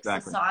just like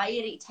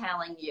society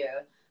telling you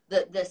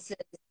that this is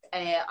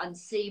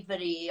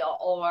unsavory,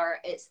 or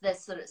it's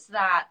this or it's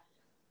that,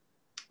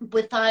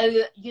 without,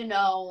 you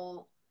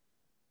know,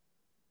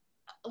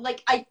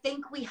 like, I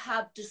think we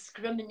have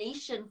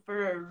discrimination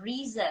for a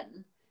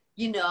reason,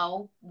 you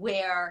know,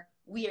 where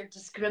we are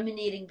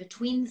discriminating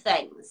between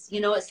things.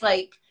 You know, it's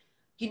like,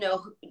 you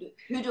know,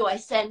 who do I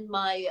send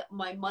my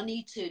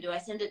money to? Do I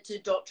send it to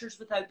Doctors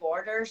Without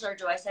Borders, or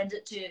do I send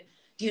it to,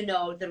 you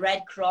know, the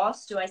Red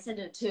Cross? Do I send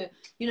it to,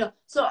 you know?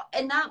 So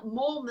in that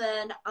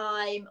moment,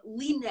 I'm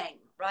leaning,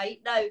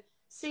 right? Now,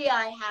 say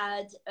I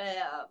had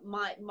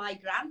my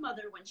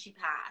grandmother when she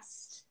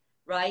passed,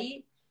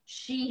 right?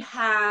 She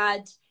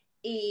had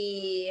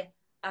these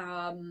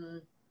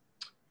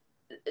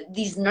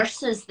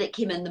nurses that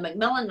came in, the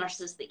Macmillan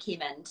nurses that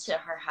came into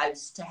her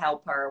house to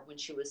help her when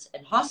she was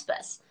in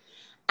hospice.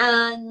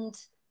 And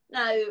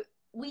now,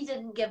 we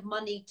didn't give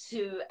money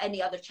to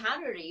any other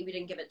charity. We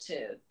didn't give it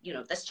to, you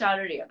know, this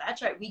charity or that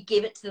charity. We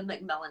gave it to the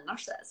Macmillan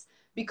nurses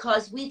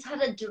because we'd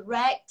had a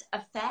direct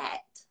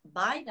effect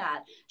by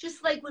that.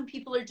 Just like when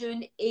people are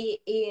doing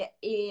ALS,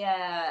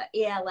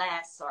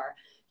 or,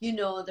 you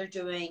know, they're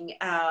doing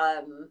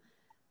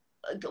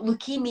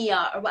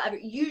leukemia or whatever,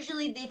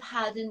 usually they've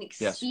had an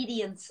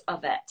experience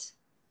of it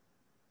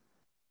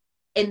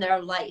in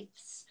their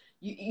lives.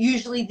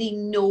 Usually they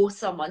know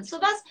someone. So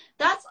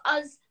that's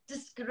us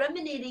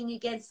discriminating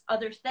against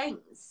other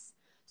things.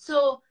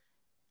 So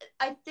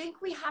I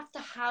think we have to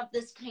have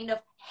this kind of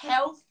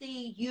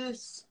healthy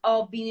use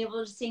of being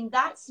able to say,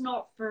 that's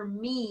not for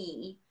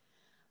me,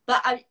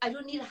 but I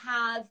don't need to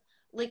have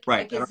like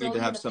right. I don't need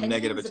to have some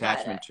negative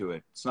attachment it. to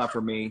it. It's not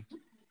for me.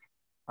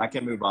 I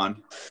can move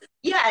on.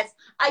 Yes,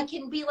 I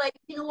can be like,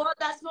 you know what,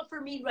 that's not for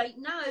me right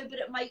now, but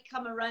it might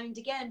come around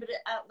again. But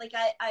like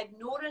I've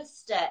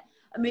noticed it,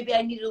 and maybe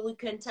I need to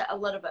look into it a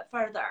little bit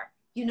further,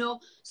 you know,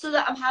 so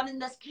that I'm having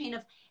this kind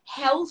of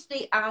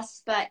healthy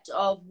aspect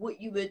of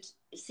what you would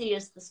say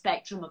is the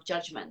spectrum of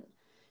judgment,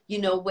 you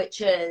know,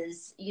 which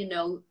is, you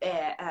know,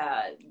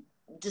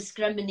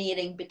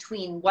 discriminating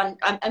between one.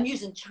 I'm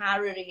using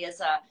charity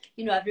as a,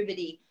 you know,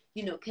 everybody,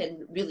 you know,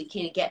 can really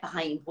kind of get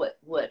behind what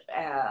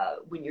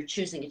when you're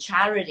choosing a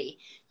charity,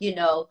 you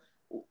know,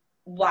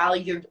 while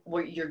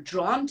you're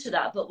drawn to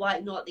that, but why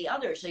not the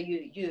other? So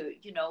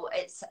you know,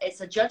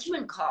 it's a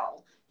judgment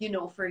call, you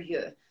know, for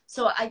you.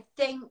 So I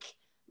think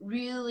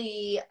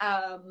really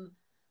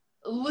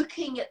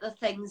looking at the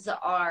things that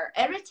are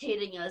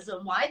irritating us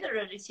and why they're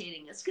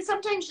irritating us, because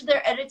sometimes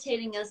they're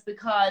irritating us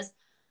because,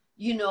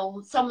 you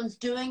know, someone's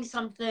doing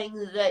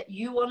something that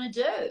you want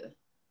to do,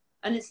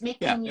 and it's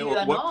making you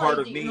annoyed. What part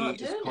of that me you're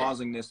not is doing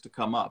causing this to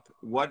come up?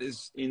 What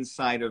is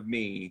inside of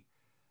me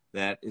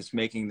that is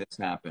making this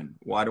happen?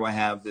 Why do I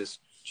have this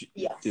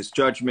this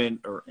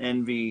judgment or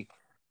envy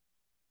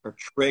or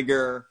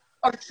trigger?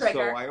 So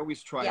I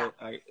always try to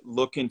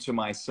look into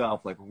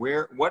myself, like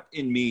what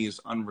in me is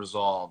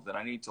unresolved that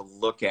I need to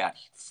look at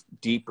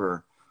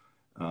deeper.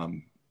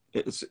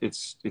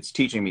 It's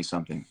teaching me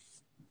something.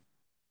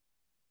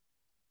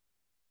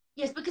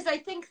 Yes, because I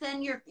think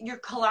then your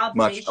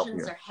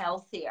collaborations are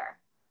healthier.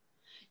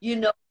 You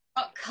know,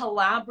 not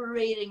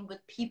collaborating with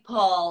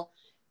people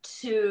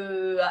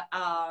to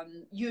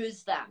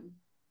use them.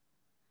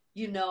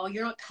 You know,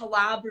 you're not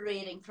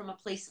collaborating from a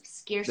place of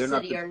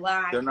scarcity or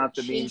lack. They're not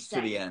the means to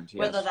the end. Yes.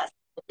 Whether that's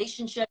a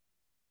relationship.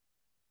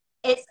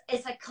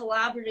 It's a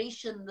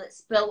collaboration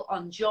that's built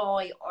on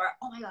joy, or,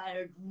 oh my God, I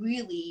would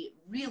really,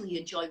 really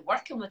enjoy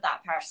working with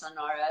that person,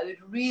 or I would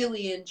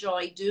really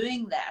enjoy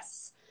doing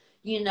this,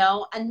 you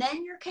know, and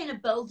then you're kind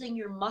of building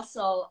your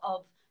muscle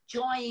of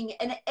joying,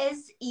 and it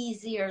is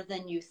easier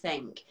than you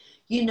think.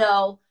 You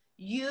know,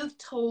 you've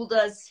told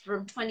us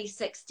from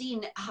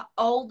 2016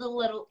 all the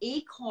little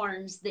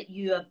acorns that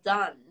you have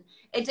done.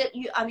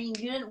 I mean,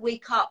 you didn't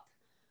wake up,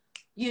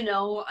 you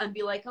know, and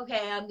be like,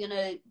 okay, I'm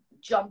gonna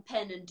jump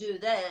in and do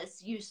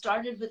this. You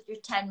started with your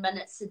 10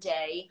 minutes a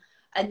day,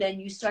 and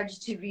then you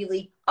started to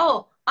really,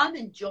 oh, I'm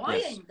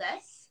enjoying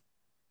this.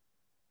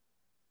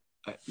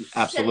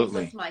 Absolutely.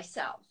 Sitting with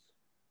myself.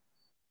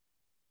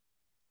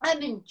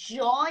 I'm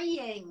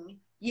enjoying,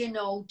 you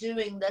know,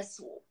 doing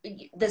this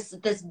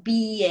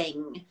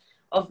being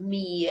of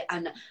me,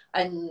 and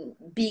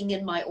being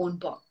in my own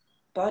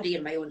body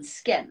and my own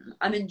skin.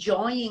 I'm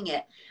enjoying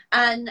it.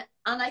 And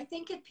I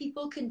think if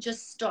people can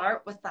just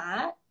start with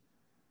that,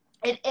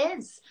 it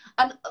is.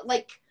 And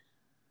like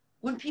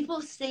when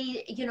people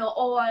say, you know,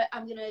 oh,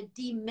 I'm going to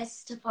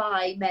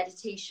demystify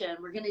meditation.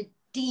 We're going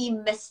to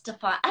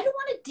demystify. I don't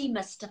want to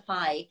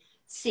demystify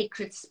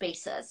sacred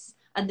spaces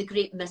and the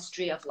great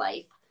mystery of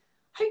life.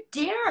 How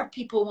dare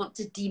people want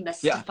to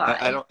demystify? Yeah,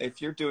 I don't.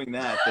 If you're doing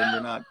that, then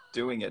you're not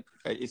doing it.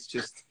 It's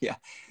just,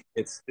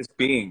 it's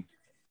being.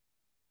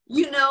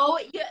 You know,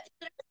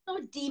 there's no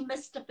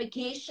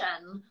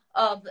demystification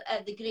of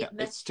the great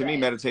mystery. To me,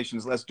 meditation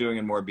is less doing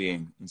and more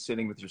being, and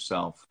sitting with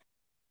yourself,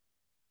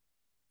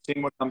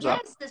 seeing what comes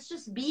up. Yes, it's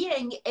just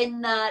being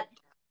in that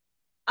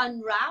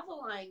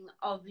unraveling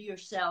of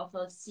yourself,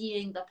 of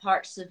seeing the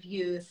parts of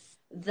you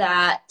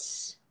that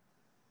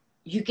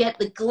you get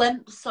the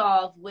glimpse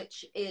of,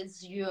 which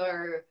is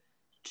your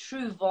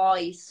true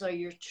voice or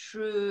your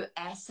true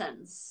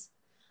essence.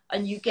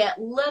 And you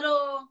get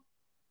little,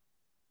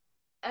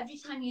 every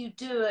time you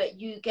do it,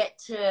 you get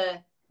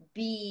to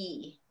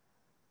be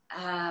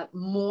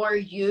more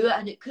you.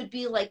 And it could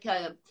be like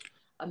a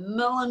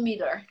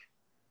millimeter.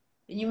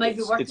 And you might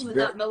be working with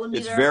that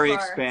millimeter. It's very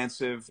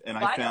expansive. And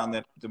I found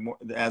that the more,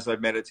 as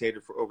I've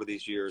meditated for over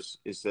these years,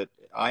 is that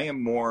I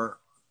am more,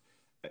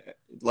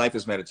 life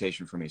is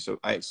meditation for me. So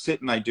I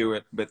sit and I do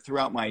it, but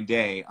throughout my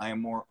day, I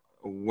am more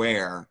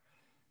aware,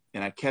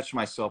 and I catch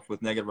myself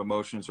with negative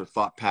emotions or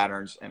thought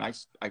patterns, and I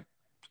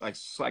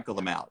cycle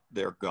them out.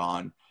 They're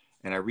gone,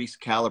 and I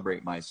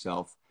recalibrate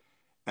myself.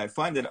 I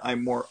find that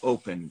I'm more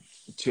open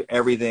to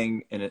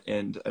everything, and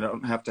I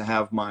don't have to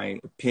have my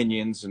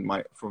opinions and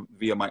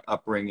via my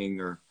upbringing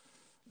or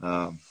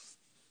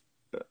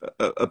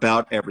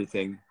about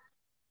everything.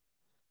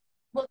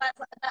 Well,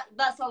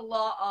 that's a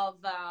lot of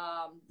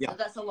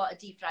that's a lot of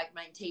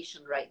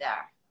defragmentation right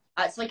there.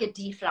 It's like a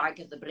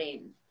defrag of the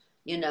brain,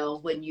 you know,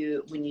 when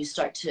you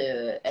start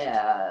to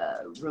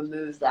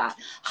remove that.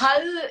 How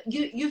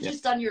you've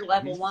just done your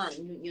level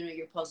 1, you know,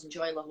 your pause and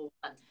joy level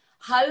 1.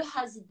 how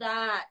has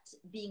that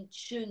being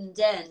tuned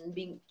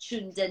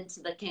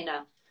into the kind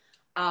of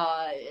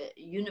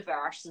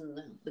universe and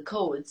the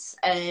codes,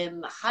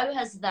 how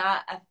has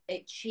that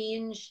it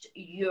changed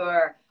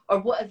your, or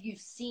what have you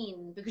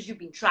seen, because you've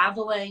been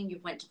traveling,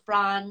 you've went to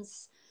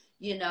France,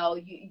 you know,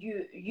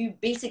 you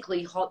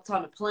basically hopped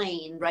on a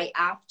plane right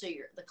after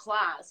the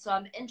class, so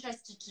I'm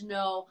interested to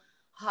know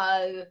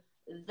how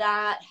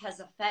that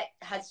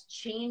has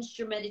changed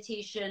your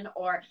meditation,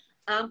 or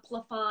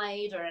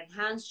amplified or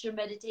enhanced your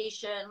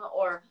meditation,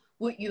 or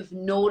what you've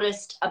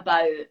noticed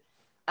about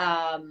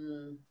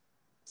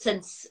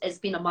since it's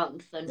been a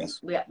month, and Yes.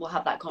 we'll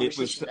have that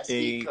conversation this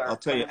week. I'll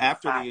tell you,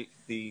 after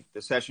the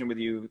session with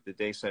you, the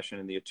day session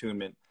and the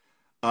attunement,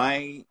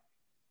 I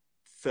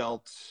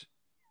felt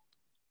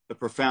a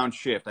profound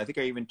shift. I think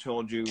I even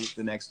told you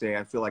the next day,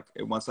 I feel like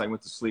once I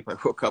went to sleep, I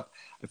woke up,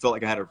 I felt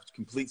like I had a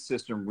complete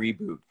system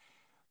reboot.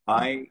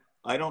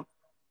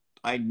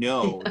 I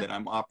know that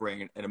I'm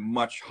operating at a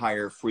much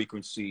higher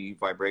frequency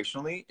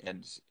vibrationally,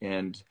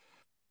 and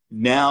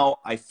now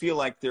I feel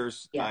like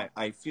there's,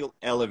 I feel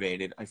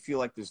elevated. I feel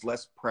like there's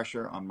less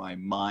pressure on my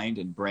mind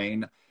and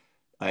brain.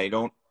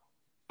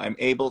 I'm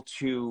able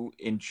to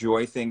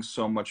enjoy things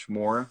so much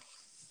more.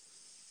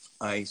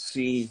 I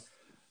see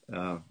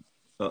the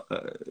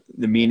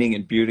meaning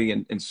and beauty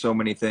in so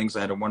many things.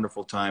 I had a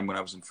wonderful time when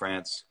I was in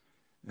France,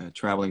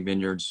 traveling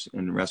vineyards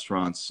and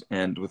restaurants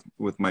and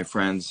with my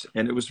friends.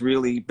 And it was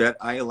really,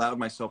 I allowed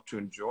myself to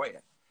enjoy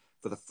it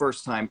for the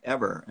first time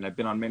ever. And I've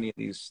been on many of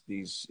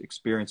these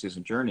experiences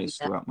and journeys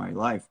throughout my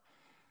life.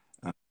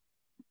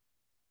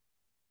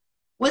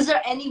 Was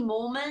there any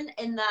moment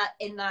in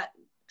that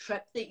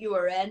trip that you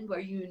were in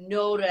where you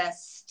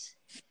noticed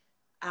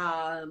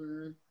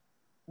the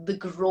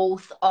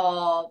growth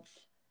of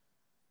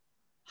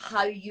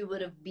how you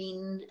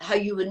wouldn't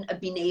have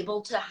been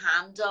able to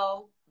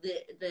handle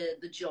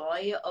the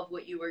joy of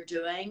what you were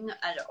doing,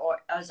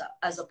 or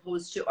as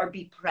opposed to, or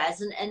be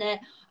present in it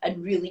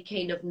and really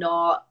kind of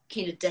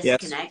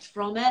disconnect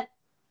from it,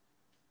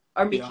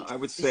 or make I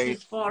would say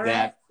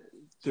that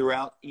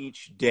throughout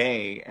each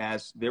day,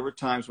 as there were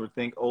times where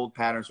old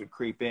patterns would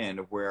creep in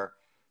where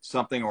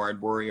something, or I'd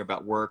worry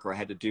about work, or I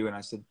had to do, and I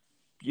said,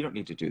 you don't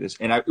need to do this,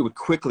 and it would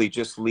quickly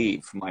just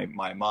leave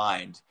my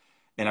mind,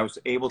 and I was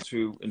able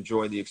to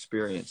enjoy the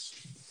experience.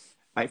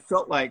 I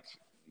felt like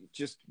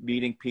just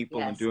meeting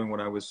people and doing what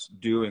I was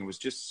doing was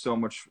just so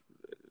much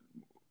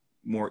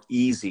more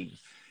easier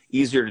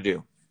to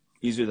do,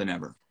 easier than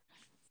ever.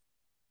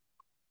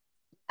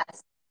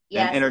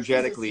 Yes, and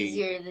energetically it's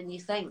easier than you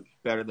think.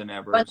 Better than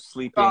ever.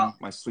 Sleeping,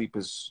 my sleep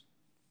has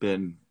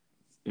been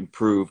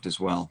improved as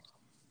well.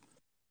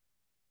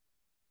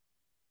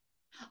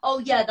 Oh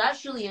yeah,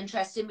 that's really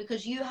interesting,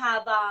 because you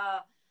have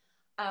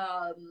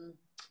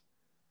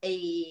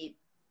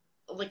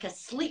like a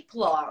sleep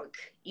log,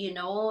 you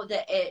know,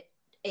 that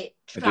it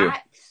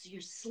tracks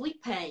your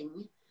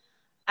sleeping.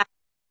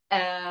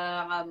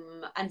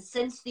 And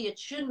since the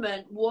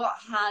attunement, what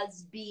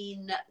has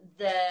been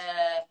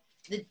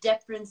the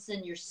difference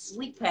in your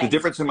sleeping? The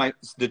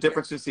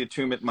difference since the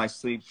attunement, my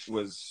sleep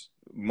was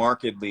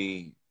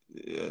markedly,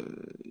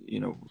 you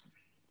know,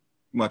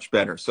 much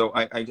better. So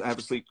I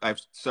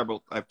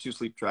have two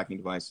sleep tracking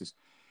devices,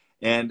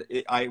 and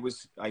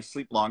I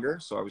sleep longer.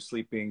 So I was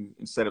sleeping,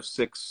 instead of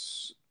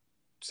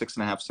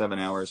 6.5, 7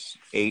 hours,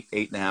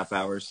 8.5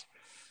 hours,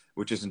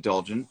 which is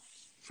indulgent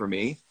for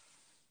me.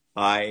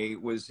 I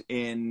was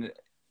in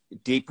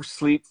deeper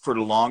sleep for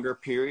longer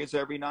periods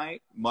every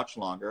night, much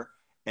longer.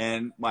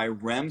 And my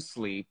REM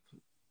sleep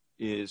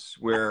is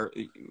where,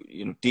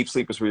 you know, deep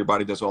sleep is where your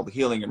body does all the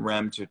healing, and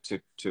REM,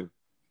 to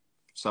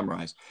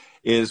summarize,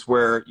 is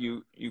where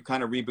you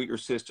kind of reboot your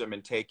system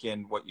and take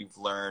in what you've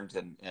learned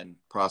and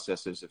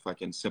processes, if I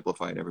can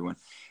simplify it, everyone.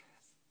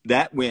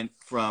 That went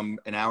from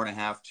an hour and a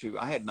half to,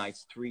 I had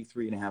nights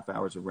 3.5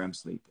 hours of REM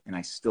sleep, and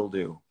I still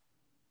do.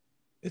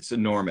 It's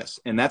enormous.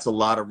 And that's a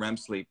lot of REM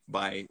sleep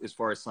as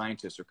far as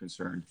scientists are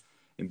concerned,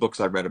 in books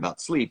I've read about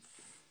sleep.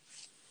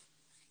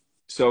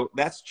 So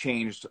that's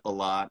changed a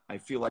lot. I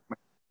feel like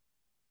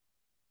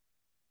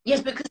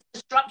yes, because the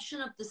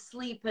disruption of the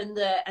sleep and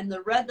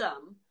the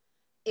rhythm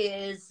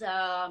is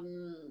a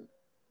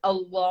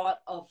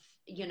lot of,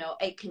 you know,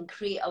 it can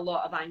create a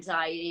lot of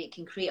anxiety. It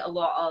can create a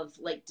lot of,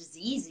 like,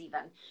 disease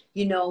even,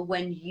 you know,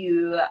 when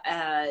you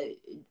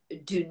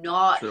do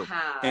not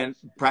have. And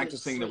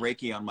practicing the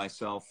Reiki on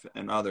myself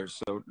and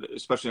others, so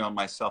especially on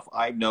myself,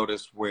 I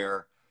noticed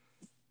where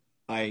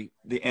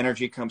the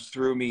energy comes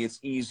through me. It's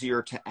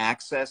easier to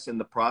access in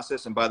the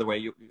process. And by the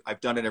way, I've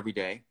done it every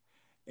day,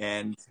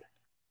 and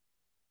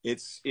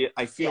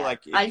I feel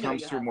like it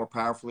comes through more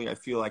powerfully. I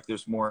feel like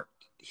there's more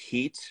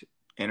heat,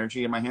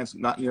 energy in my hands,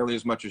 not nearly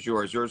as much as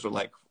yours. Yours are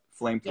like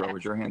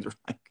flamethrowers. Your hands are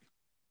like,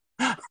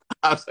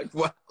 I was like,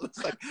 wow,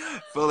 it's like,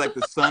 I feel like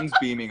the sun's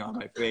beaming on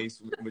my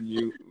face when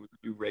you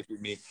Reiki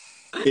me.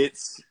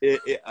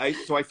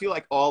 So I feel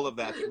like all of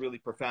that's really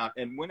profound.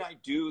 And when I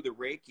do the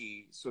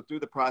Reiki, so through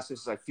the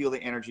processes, I feel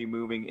the energy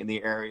moving in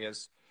the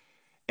areas,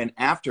 and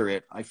after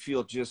it, I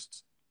feel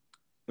just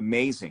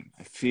amazing.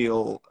 I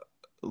feel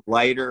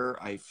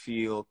lighter. I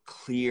feel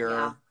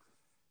clear.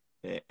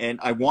 Yeah. And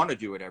I want to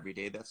do it every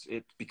day. That's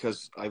it,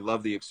 because I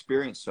love the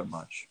experience so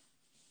much.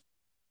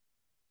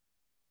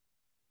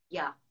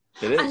 Yeah.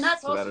 It is. And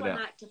that's without also a an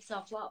doubt. act of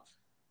self-love.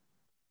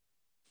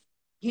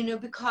 You know,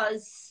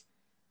 because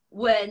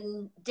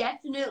when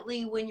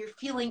you're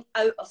feeling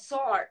out of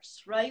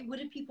sorts, right? What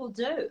do people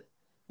do?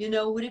 You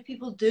know, what do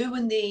people do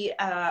when they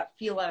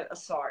feel out of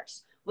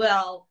sorts?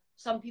 Well,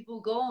 some people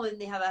go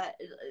and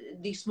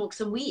they smoke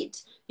some weed.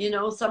 You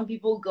know, some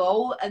people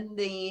go and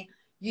they,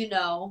 you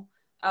know,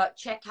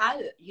 check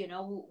out, you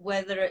know,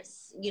 whether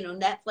it's, you know,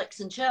 Netflix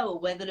and chill,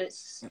 whether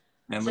it's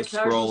Endless 6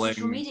 hours on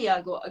social scrolling.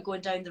 media,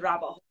 going down the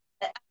rabbit hole.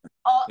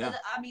 Yeah.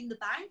 I mean, the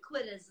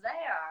banquet is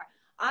there.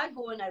 I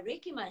go and I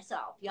Reiki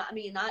myself. Yeah, I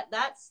mean,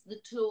 that's the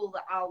tool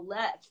that I'll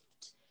lift.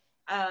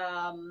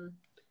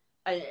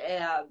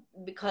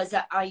 Because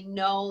I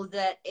know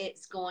that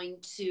it's going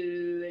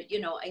to, you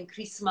know,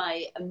 increase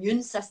my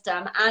immune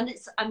system, and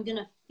I'm going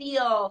to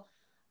feel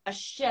a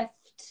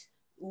shift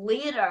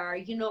later.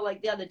 You know,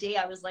 like the other day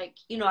I was like,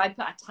 you know, I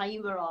put a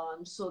timer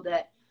on so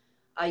that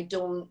I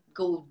don't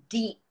go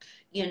deep,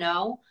 you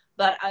know,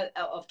 but out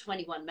of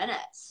 21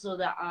 minutes, so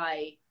that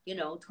I, you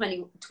know,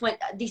 20,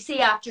 they say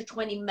after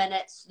 20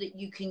 minutes that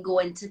you can go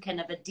into kind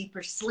of a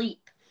deeper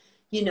sleep,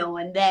 you know,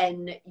 and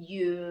then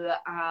you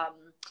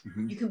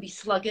can be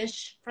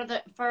sluggish for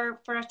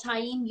a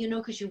time, you know,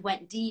 because you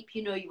went deep,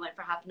 you know, you went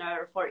for half an hour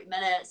or 40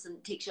 minutes, and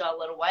it takes you a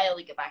little while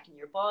to get back in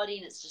your body,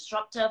 and it's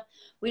disruptive.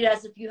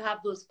 Whereas if you have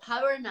those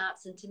power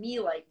naps, and to me,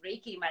 like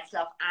Reiki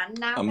myself and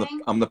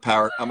napping, I'm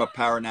a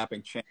power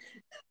napping champ.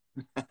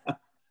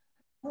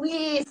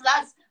 please,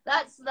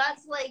 that's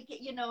like,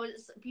 you know,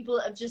 people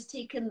that have just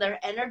taken their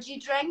energy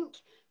drink,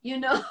 you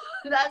know.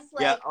 That's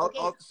Yeah. like,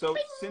 okay. So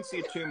since the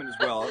attunement as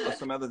well,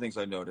 some other things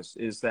I noticed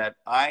is that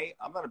I'm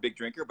not a big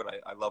drinker,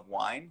 but I love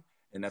wine,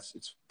 and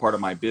it's part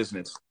of my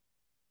business.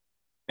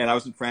 And I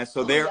was in France,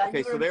 so Oh yeah, okay,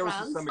 you were so in there was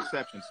France. some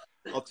exceptions.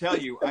 I'll tell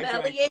you, I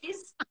drank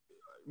Sommeliers.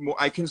 more.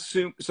 I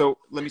consume. So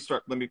let me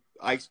start.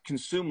 I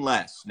consume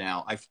less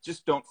now. I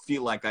just don't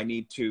feel like I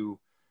need to.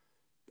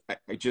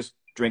 I just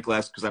drink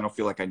less because I don't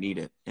feel like I need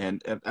it,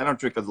 and I don't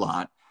drink a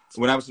lot.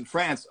 When I was in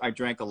France, I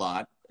drank a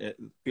lot.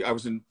 I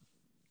was in,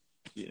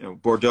 you know,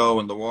 Bordeaux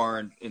and Loire,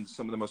 and in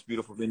some of the most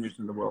beautiful vineyards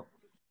in the world.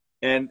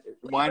 And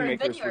Well, you were in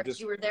winemakers were vineyards. just,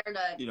 You were there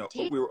to you know,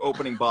 taste. we were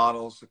opening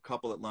bottles, a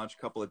couple at lunch, a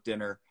couple at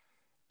dinner.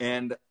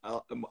 And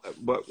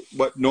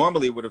what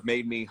normally would have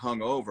made me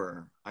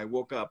hungover, I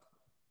woke up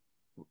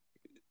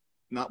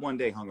not one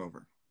day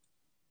hungover,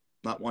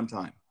 not one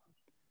time.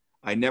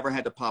 I never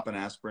had to pop an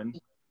aspirin.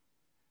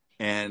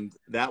 And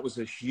that was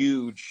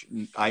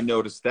I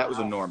noticed that was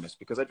enormous,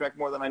 because I drank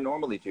more than I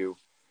normally do.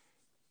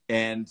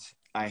 And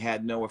I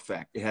had no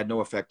effect. It had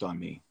no effect on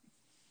me.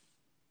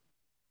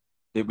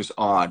 It was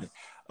odd.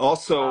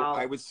 Also,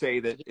 I Wow. would say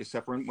that,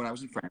 except for when I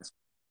was in France.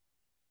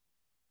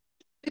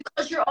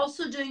 Because you're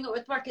also doing it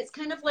with work. It's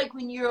kind of like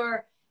when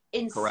you're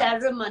in Correct.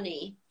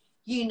 ceremony,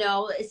 you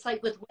know, it's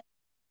like with,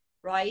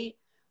 right?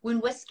 When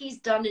whiskey's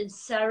done in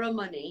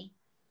ceremony,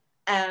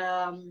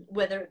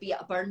 whether it be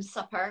a burn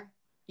supper,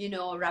 you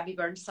know, a Rabbie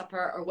burn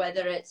supper, or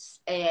whether it's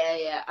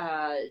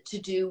to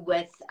do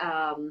with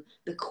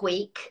the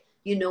quake,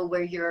 you know,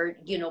 where you're,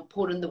 you know,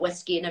 pouring the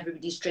whiskey and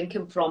everybody's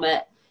drinking from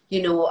it,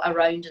 you know,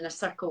 around in a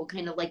circle,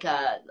 kind of like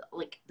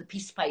the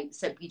peace pipe,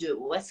 except you do it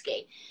with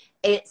whiskey.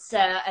 It's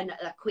and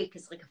a quake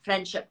is like a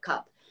friendship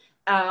cup.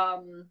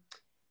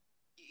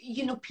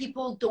 You know,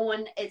 people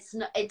don't,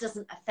 it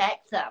doesn't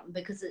affect them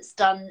because it's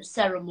done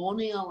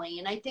ceremonially.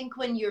 And I think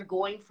when you're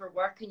going for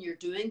work and you're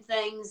doing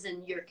things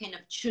and you're kind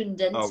of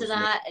tuned into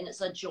that, and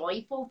it's a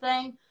joyful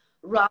thing,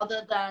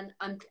 rather than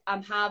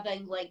I'm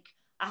having like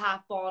a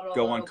half bottle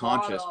Go or a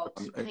unconscious. bottle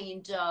to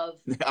kind of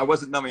I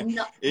wasn't numbing.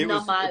 It numb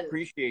was out,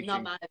 appreciation.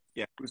 numb out.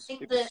 Yeah. I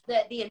think the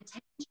intention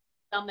of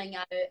numbing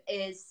out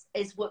is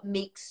what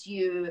makes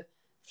you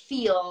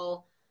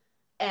feel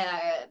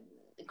Yeah,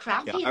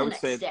 crappy I the would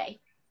next say, day.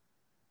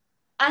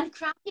 And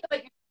crappy about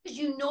yourself, because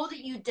you know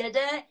that you did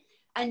it,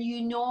 and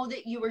you know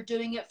that you were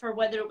doing it for,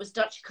 whether it was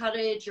Dutch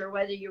courage, or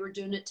whether you were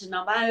doing it to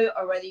numb out,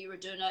 or whether you were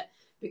doing it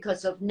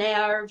because of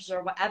nerves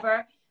or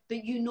whatever,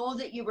 but you know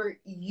that you were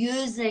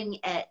using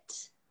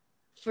it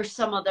for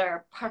some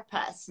other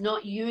purpose,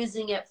 not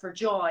using it for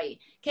joy.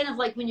 Kind of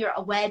like when you're at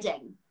a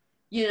wedding.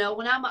 You know,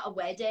 when I'm at a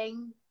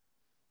wedding,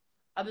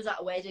 I was at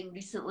a wedding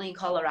recently in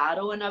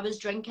Colorado, and I was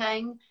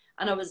drinking,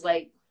 and I was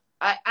like,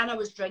 I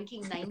was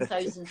drinking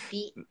 9,000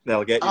 feet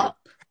that'll get you. up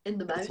in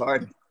the It's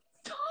mountain.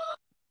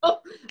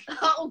 hard.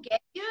 That'll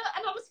get you.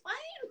 And I was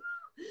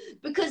fine,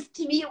 because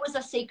to me it was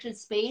a sacred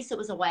space. It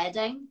was a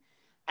wedding.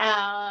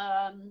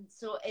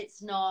 So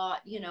it's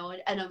not, you know,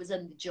 and I was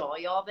in the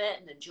joy of it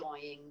and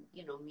enjoying,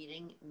 you know,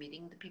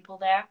 meeting the people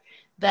there.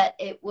 But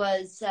it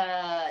was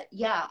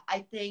yeah,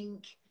 I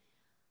think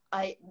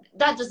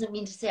that doesn't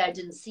mean to say I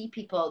didn't see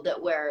people that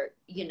were,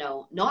 you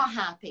know, not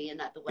happy and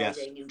at the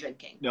wedding and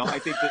drinking. No, I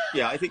think that,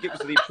 yeah, I think it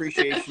was the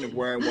appreciation of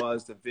where I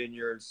was, the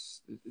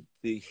vineyards,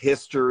 the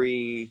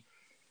history,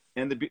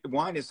 and the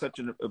wine is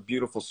such a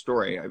beautiful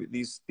story. I mean,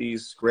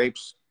 these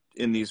grapes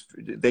in these,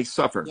 they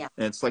suffer. Yeah.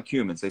 And it's like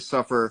humans, they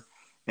suffer.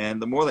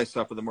 And the more they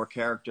suffer, the more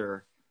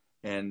character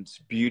and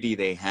beauty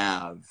they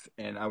have.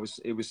 And I was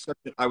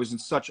in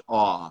such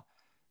awe.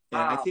 And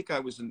I think I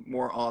was in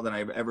more awe than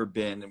I've ever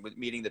been, and with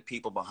meeting the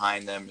people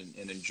behind them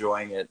and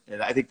enjoying it.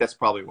 And I think that's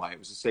probably why it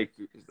was a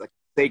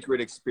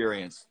sacred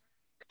experience.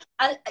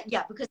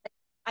 Yeah, because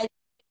I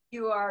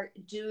you are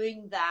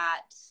doing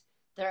that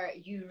there,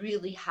 you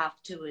really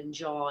have to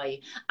enjoy,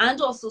 and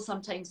also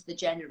sometimes the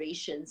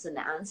generations and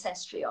the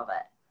ancestry of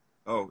it.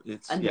 Oh,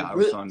 it's, and yeah, I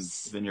was on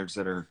vineyards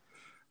that are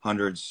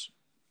hundreds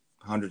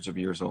of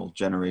years old,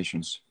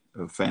 generations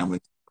of family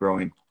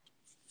growing.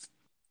 It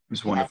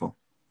was wonderful.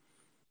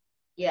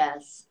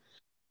 Yes.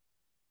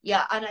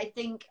 Yeah, and I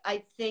think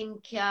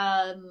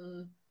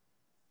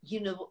you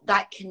know,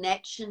 that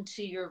connection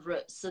to your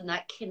roots and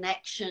that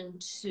connection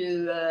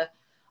to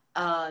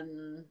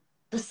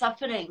the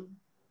suffering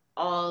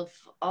of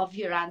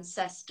your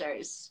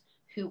ancestors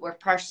who were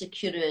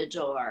persecuted,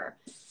 or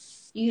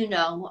you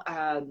know,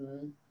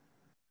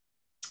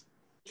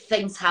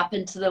 things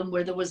happened to them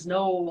where there was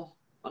no,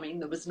 I mean,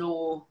 there was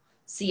no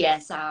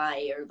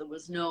CSI, or there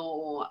was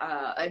no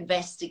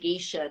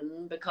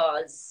investigation,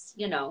 because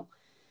you know,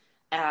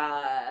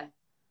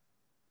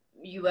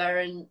 you were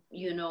in,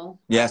 you know,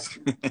 yes,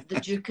 the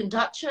Duke and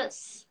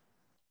Duchess.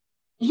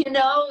 You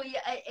know,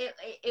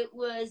 it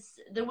was,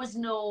 there was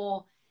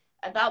no,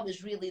 that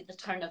was really the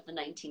turn of the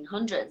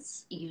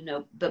 1900s, you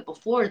know, but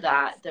before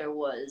that there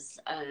was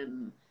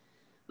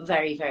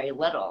very, very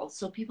little.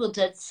 So people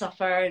did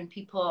suffer, and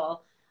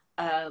people,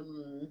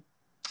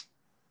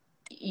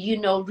 you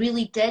know,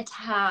 really did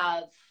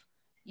have,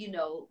 you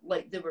know,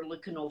 like they were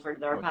looking over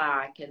their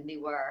back, and they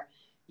were,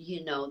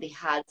 you know, they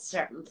had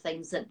certain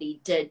things that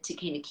they did to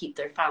kind of keep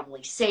their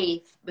family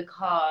safe,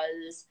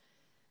 because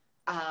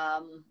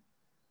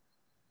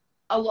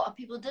a lot of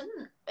people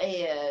didn't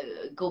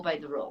go by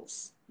the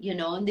rules, you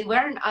know, and they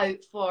weren't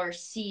out for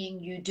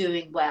seeing you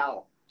doing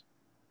well.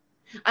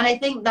 And I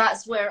think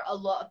that's where a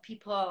lot of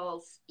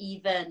people's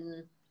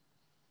even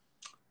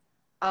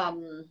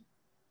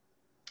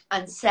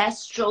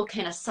ancestral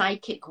kind of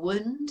psychic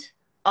wound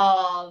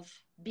of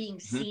being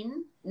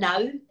seen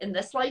now in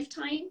this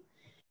lifetime,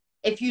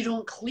 if you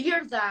don't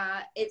clear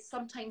that, it's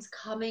sometimes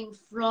coming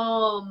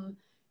from,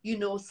 you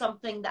know,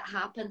 something that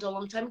happened a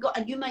long time ago,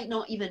 and you might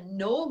not even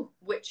know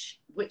which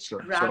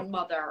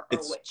grandmother or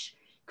which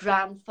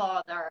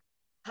grandfather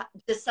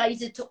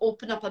decided to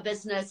open up a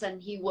business,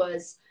 and he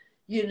was,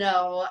 you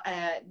know,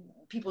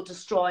 people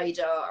destroyed,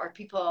 or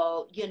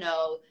people, you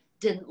know,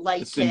 didn't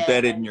like it's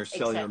embedded in your et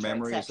cellular cetera,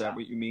 memory. et Is that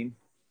what you mean?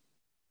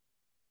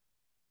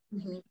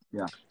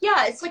 Yeah.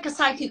 Yeah, it's like a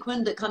psychic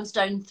wound that comes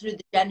down through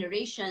the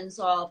generations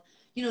of,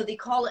 you know, they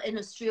call it in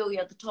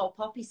Australia the tall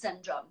poppy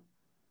syndrome.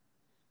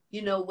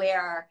 You know,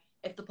 where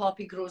if the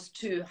poppy grows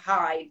too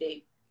high,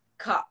 they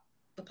cut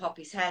the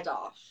poppy's head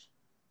off.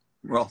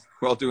 Well,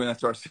 we're all doing that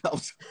to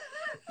ourselves.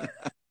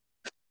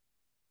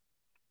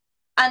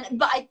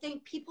 But I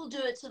think people do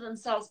it to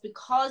themselves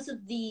because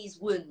of these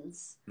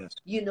wounds,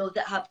 you know,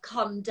 that have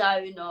come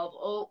down of,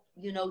 oh,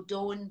 you know,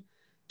 don't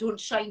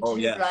shine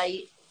too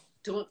bright.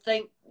 Don't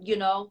think, you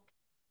know,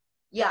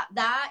 yeah,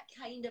 that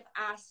kind of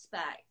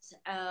aspect.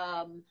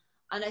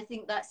 And I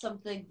think that's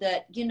something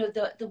that, you know,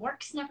 the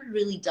work's never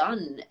really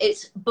done.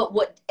 But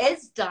what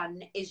is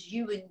done is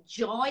you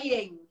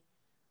enjoying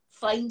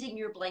finding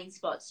your blind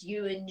spots.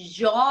 You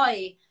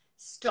enjoy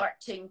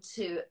starting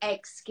to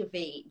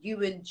excavate.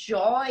 You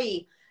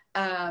enjoy,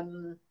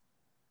 you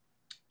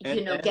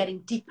know, getting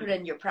deeper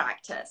in your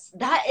practice.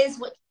 That is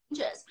what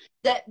changes.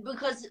 That,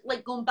 because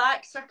like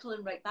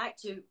circling right back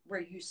to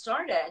where you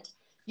started,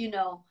 you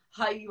know,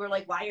 how you were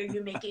like, why are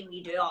you making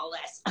me do all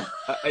this?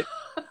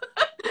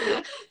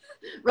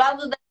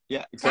 Rather than,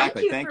 yeah,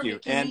 exactly. Thank you.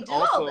 And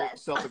also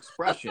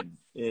self-expression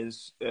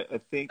is, I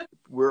think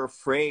we're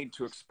afraid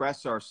to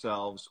express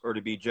ourselves or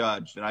to be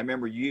judged. And I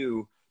remember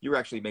you were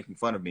actually making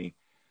fun of me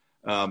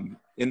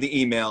in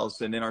the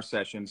emails and in our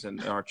sessions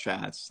and in our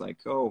chats, like,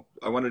 oh,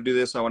 I want to do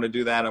this, I want to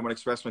do that, I want to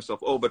express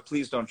myself. Oh, but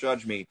please don't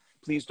judge me.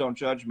 Please don't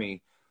judge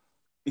me.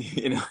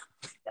 You know,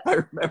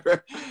 I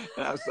remember,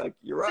 and I was like,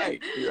 you're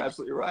right. You're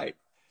absolutely right.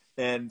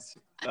 And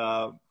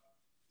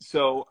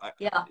so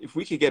if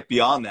we could get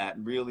beyond that,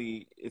 and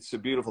really, it's a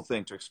beautiful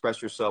thing to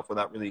express yourself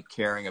without really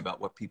caring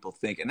about what people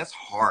think. And that's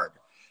hard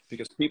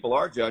because people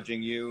are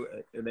judging you,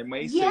 and they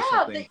may say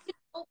something. But you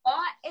know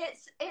what?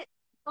 It's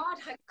God,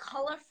 how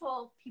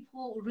colorful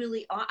people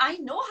really are. I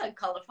know how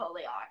colorful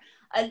they are.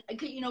 And,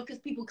 you know, because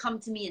people come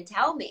to me and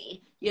tell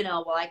me, you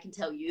know, well, I can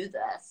tell you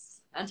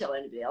this. I can't tell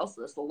anybody else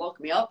this. They'll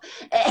lock me up.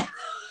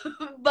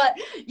 But,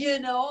 you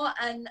know,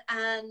 and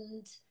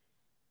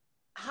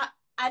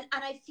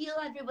I feel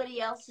everybody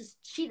else is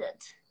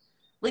cheated.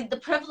 Like, the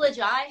privilege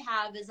I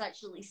have is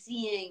actually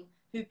seeing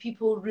who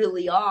people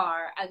really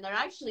are, and they're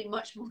actually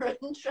much more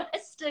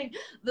interesting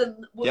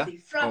than what they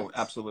front. Oh,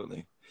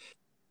 absolutely.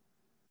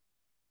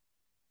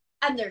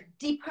 And they're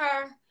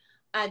deeper,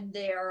 and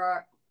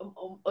they're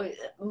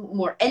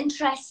more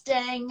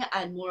interesting,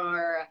 and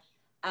more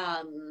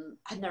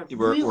and they're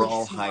we're really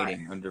all smart.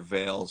 hiding under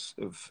veils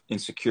of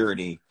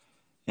insecurity.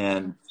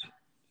 And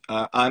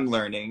I'm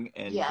learning,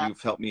 and Yeah.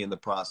 you've helped me in the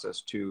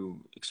process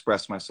to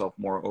express myself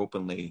more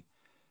openly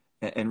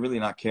and really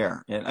not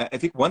care. And I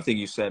think one thing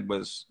you said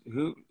was,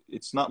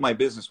 it's not my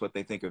business what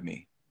they think of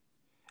me.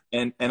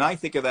 And I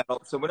think of that.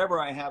 So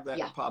whenever I have that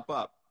Yeah. pop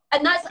up,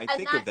 And I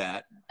think of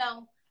that,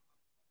 no,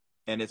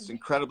 and it's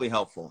incredibly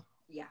helpful.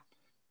 yeah.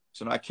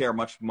 So I care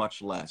much,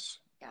 much less.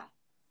 Yeah.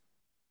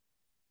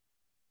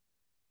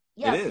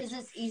 Yeah, It because is.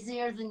 it's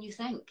easier than you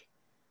think.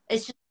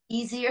 It's just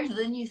easier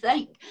than you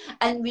think.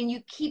 And when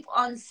you keep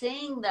on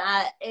saying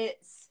that, and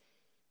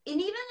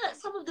even at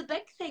some of the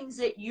big things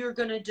that you're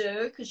going to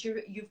do, because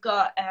you've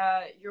got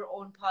your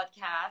own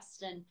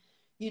podcast, and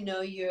you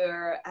know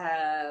your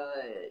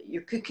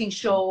cooking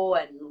show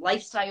and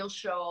lifestyle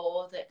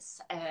show that's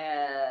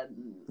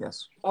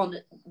Yes. on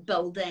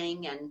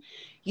building, and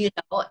you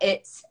know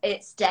it's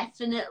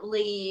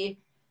definitely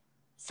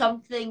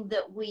something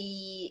that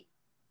we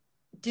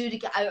do to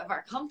get out of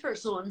our comfort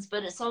zones,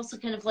 but it's also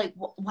kind of like,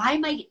 why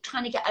am I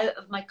trying to get out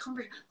of my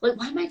comfort? Like,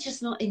 why am I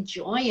just not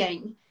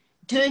enjoying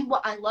doing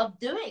what I love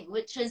doing,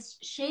 which is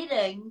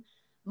sharing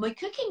my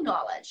cooking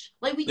knowledge?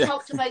 Like we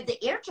talked about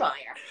the air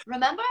dryer.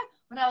 Remember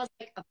when I was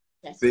like,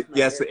 yes,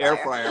 the air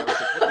fryer. I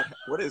was like,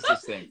 what is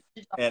this thing?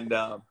 And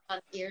an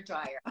air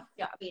dryer.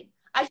 Yeah, I mean,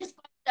 I just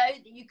found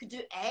out that you could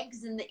do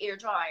eggs in the air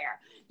dryer.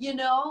 You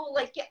know,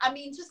 like I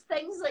mean, just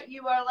things that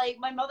you are like.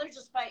 My mother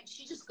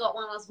she just got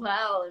one as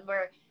well,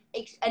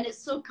 and it's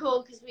so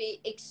cool because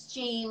we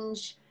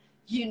exchange,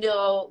 you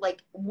know,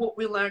 like what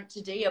we learned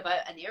today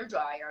about an air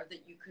dryer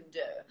that you can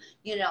do,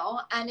 you know,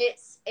 and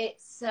it's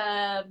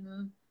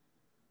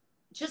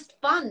just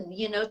fun,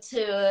 you know,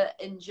 to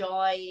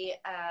enjoy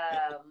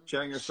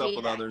sharing yourself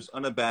with others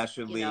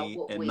unabashedly, you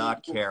know, and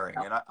not caring.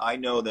 And I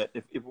know that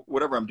if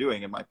whatever I'm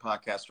doing in my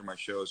podcast or my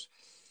shows,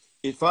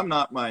 if I'm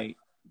not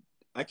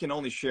I can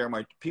only share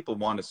people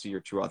want to see your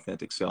true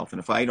authentic self. And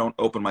if I don't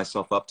open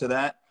myself up to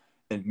that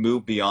and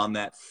move beyond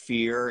that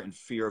fear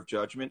of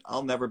judgment,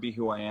 I'll never be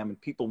who I am. And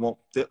people won't,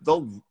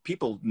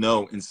 people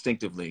know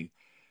instinctively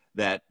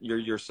that you're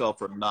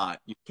yourself or not.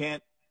 You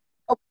can't.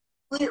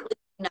 Completely.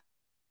 No.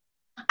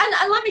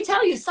 And let me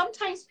tell you,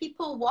 sometimes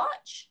people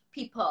watch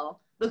people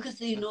because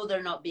they know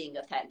they're not being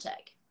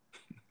authentic,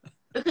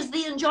 because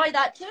they enjoy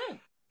that too.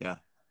 Yeah.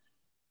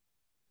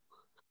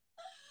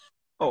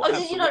 Oh,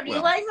 did you not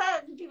realize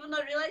that? Did people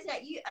not realize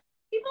that?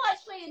 People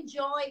actually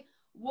enjoy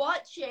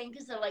watching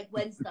because they're like,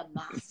 when's the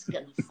mask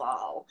gonna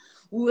fall?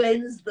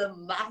 When's the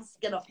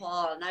mask gonna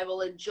fall? And I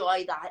will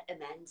enjoy that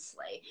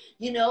immensely.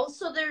 You know,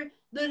 so there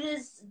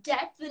is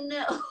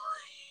definitely,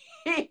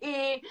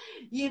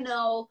 you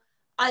know,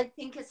 I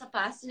think it's a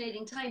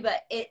fascinating time,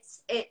 but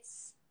it's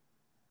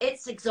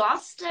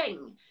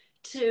exhausting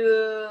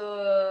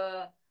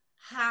to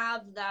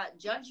have that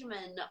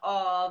judgment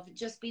of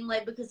just being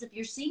like, because if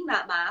you're seeing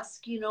that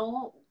mask, you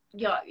know,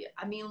 yeah,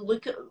 I mean,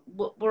 look at,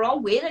 we're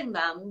all wearing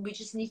them. We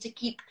just need to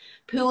keep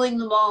pulling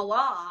them all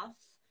off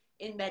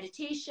in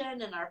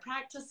meditation and our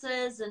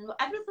practices and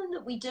everything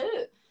that we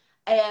do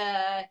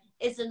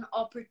is an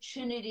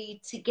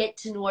opportunity to get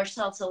to know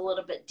ourselves a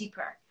little bit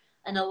deeper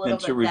and a little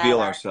bit to reveal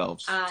better.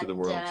 ourselves to the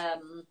world.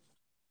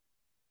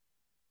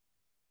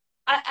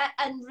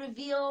 And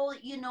reveal,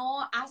 you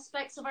know,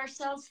 aspects of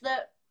ourselves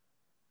that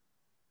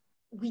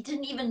we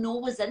didn't even know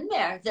was in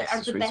there, that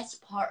are the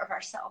best part of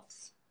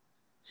ourselves.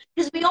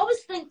 Because we always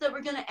think that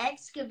we're going to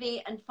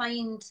excavate and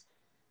find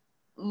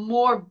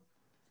more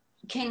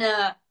kind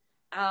of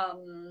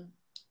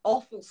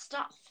awful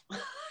stuff,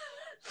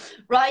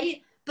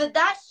 right? But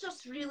that's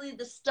just really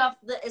the stuff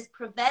that is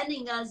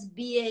preventing us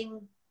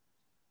being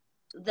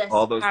this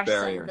all those person,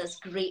 barriers. this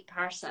great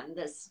person,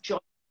 this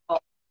joyful.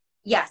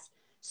 Yes.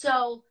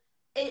 So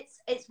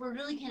we're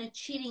really kind of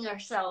cheating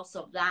ourselves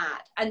of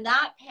that. And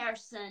that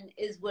person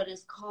is what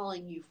is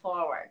calling you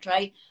forward,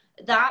 right?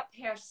 That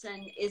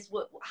person is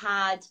what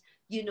had,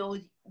 you know,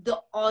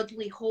 the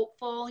oddly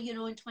hopeful, you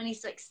know, in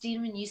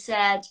 2016 when you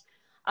said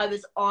I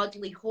was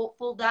oddly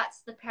hopeful,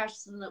 that's the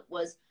person that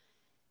was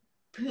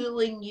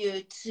pulling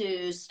you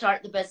to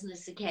start the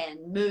business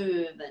again,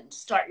 move and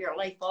start your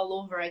life all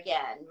over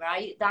again,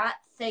 right? That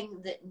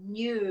thing that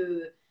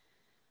knew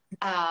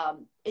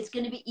it's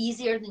going to be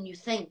easier than you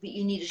think, but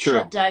you need to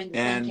shut down the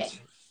thinking.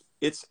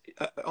 It's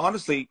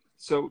honestly,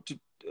 so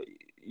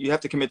you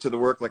have to commit to the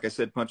work, like I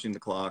said, punching the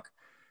clock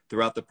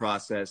throughout the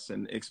process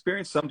and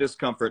experience some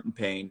discomfort and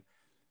pain.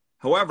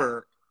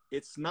 However,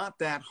 it's not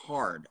that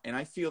hard. And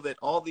I feel that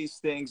all these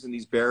things and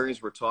these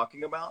barriers we're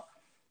talking about,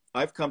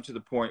 I've come to the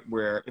point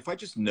where if I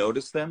just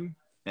notice them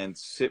and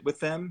sit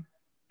with them,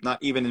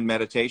 not even in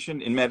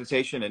meditation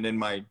and in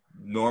my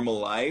normal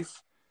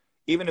life,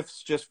 even if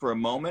it's just for a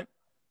moment,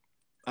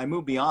 I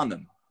move beyond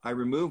them. I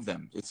remove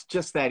them. It's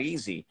just that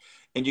easy.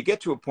 And you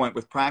get to a point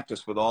with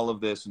practice with all of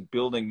this and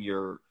building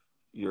your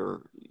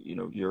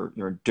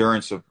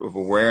endurance of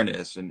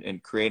awareness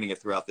and creating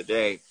it throughout the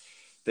day,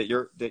 that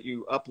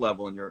you up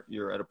level and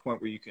you're at a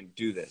point where you can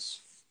do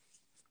this.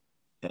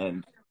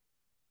 And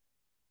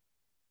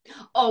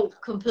oh,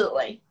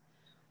 completely.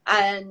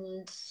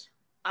 And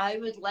I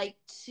would like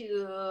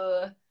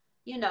to,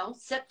 you know,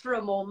 sit for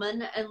a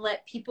moment and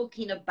let people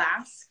kind of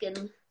bask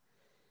in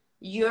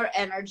your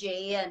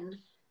energy and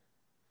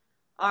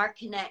our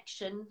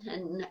connection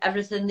and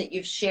everything that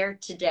you've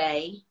shared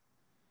today,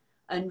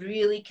 and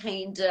really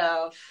kind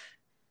of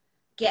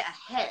get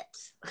a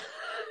hit,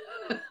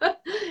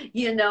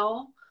 you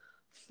know,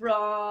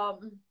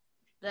 from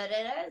that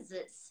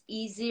it's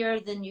easier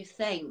than you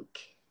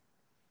think.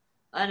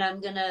 And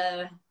I'm going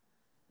to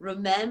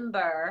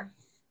remember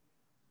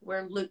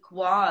where Luke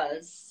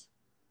was,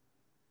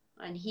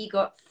 and he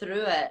got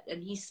through it,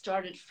 and he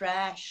started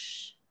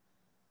fresh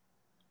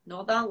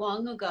not that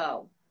long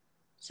ago,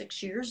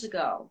 6 years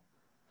ago,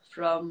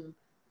 from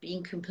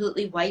being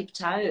completely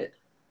wiped out,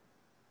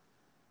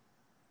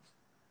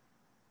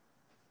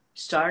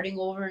 starting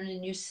over in a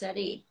new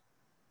city,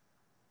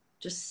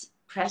 just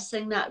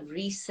pressing that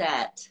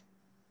reset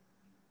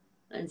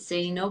and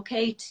saying,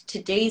 okay,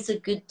 today's a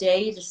good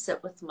day to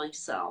sit with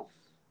myself.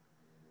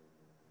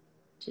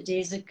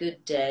 Today's a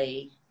good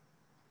day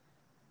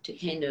to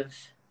kind of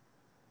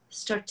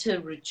start to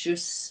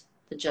reduce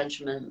the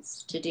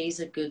judgments. Today's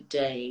a good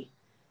day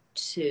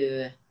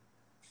to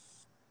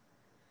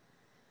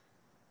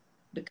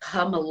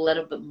become a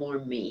little bit more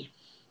me.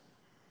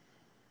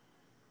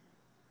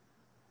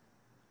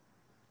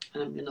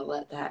 And I'm going to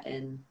let that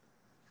in.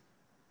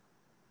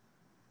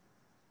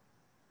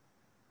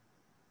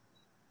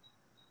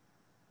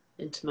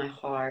 Into my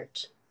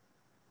heart.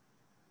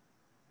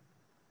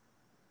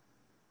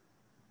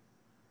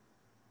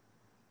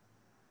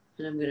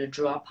 And I'm going to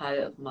drop out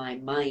of my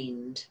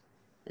mind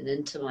and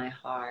into my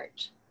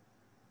heart.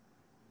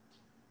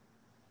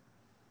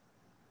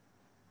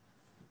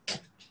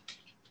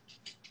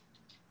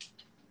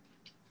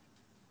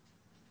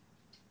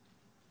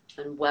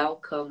 And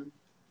welcome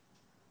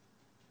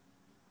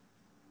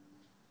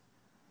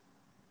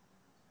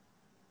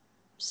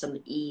some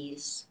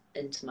ease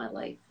into my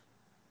life.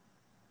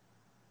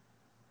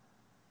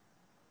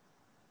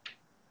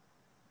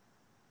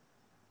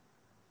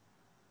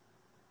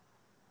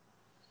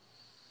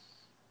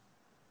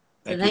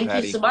 Thank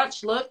you so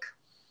much, Luke.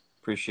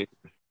 Appreciate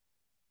it.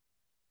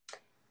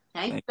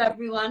 Thank you,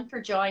 everyone,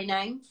 for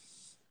joining.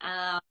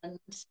 And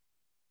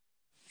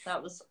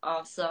that was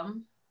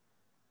awesome.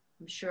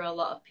 I'm sure a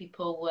lot of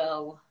people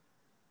will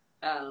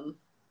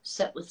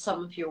sit with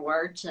some of your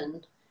words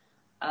and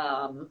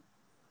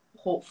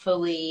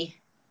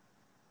hopefully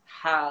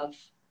have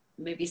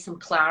maybe some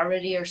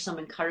clarity or some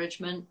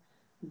encouragement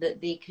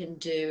that they can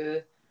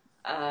do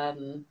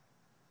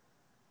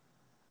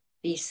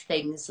these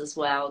things as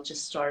well,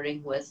 just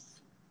starting with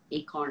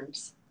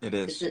acorns. It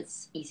is. Because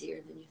it's easier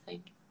than you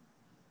think.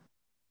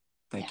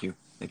 Thank you.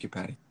 Thank you,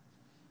 Patty.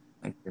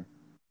 Thank you.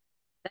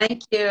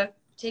 Thank you.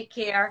 Take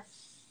care.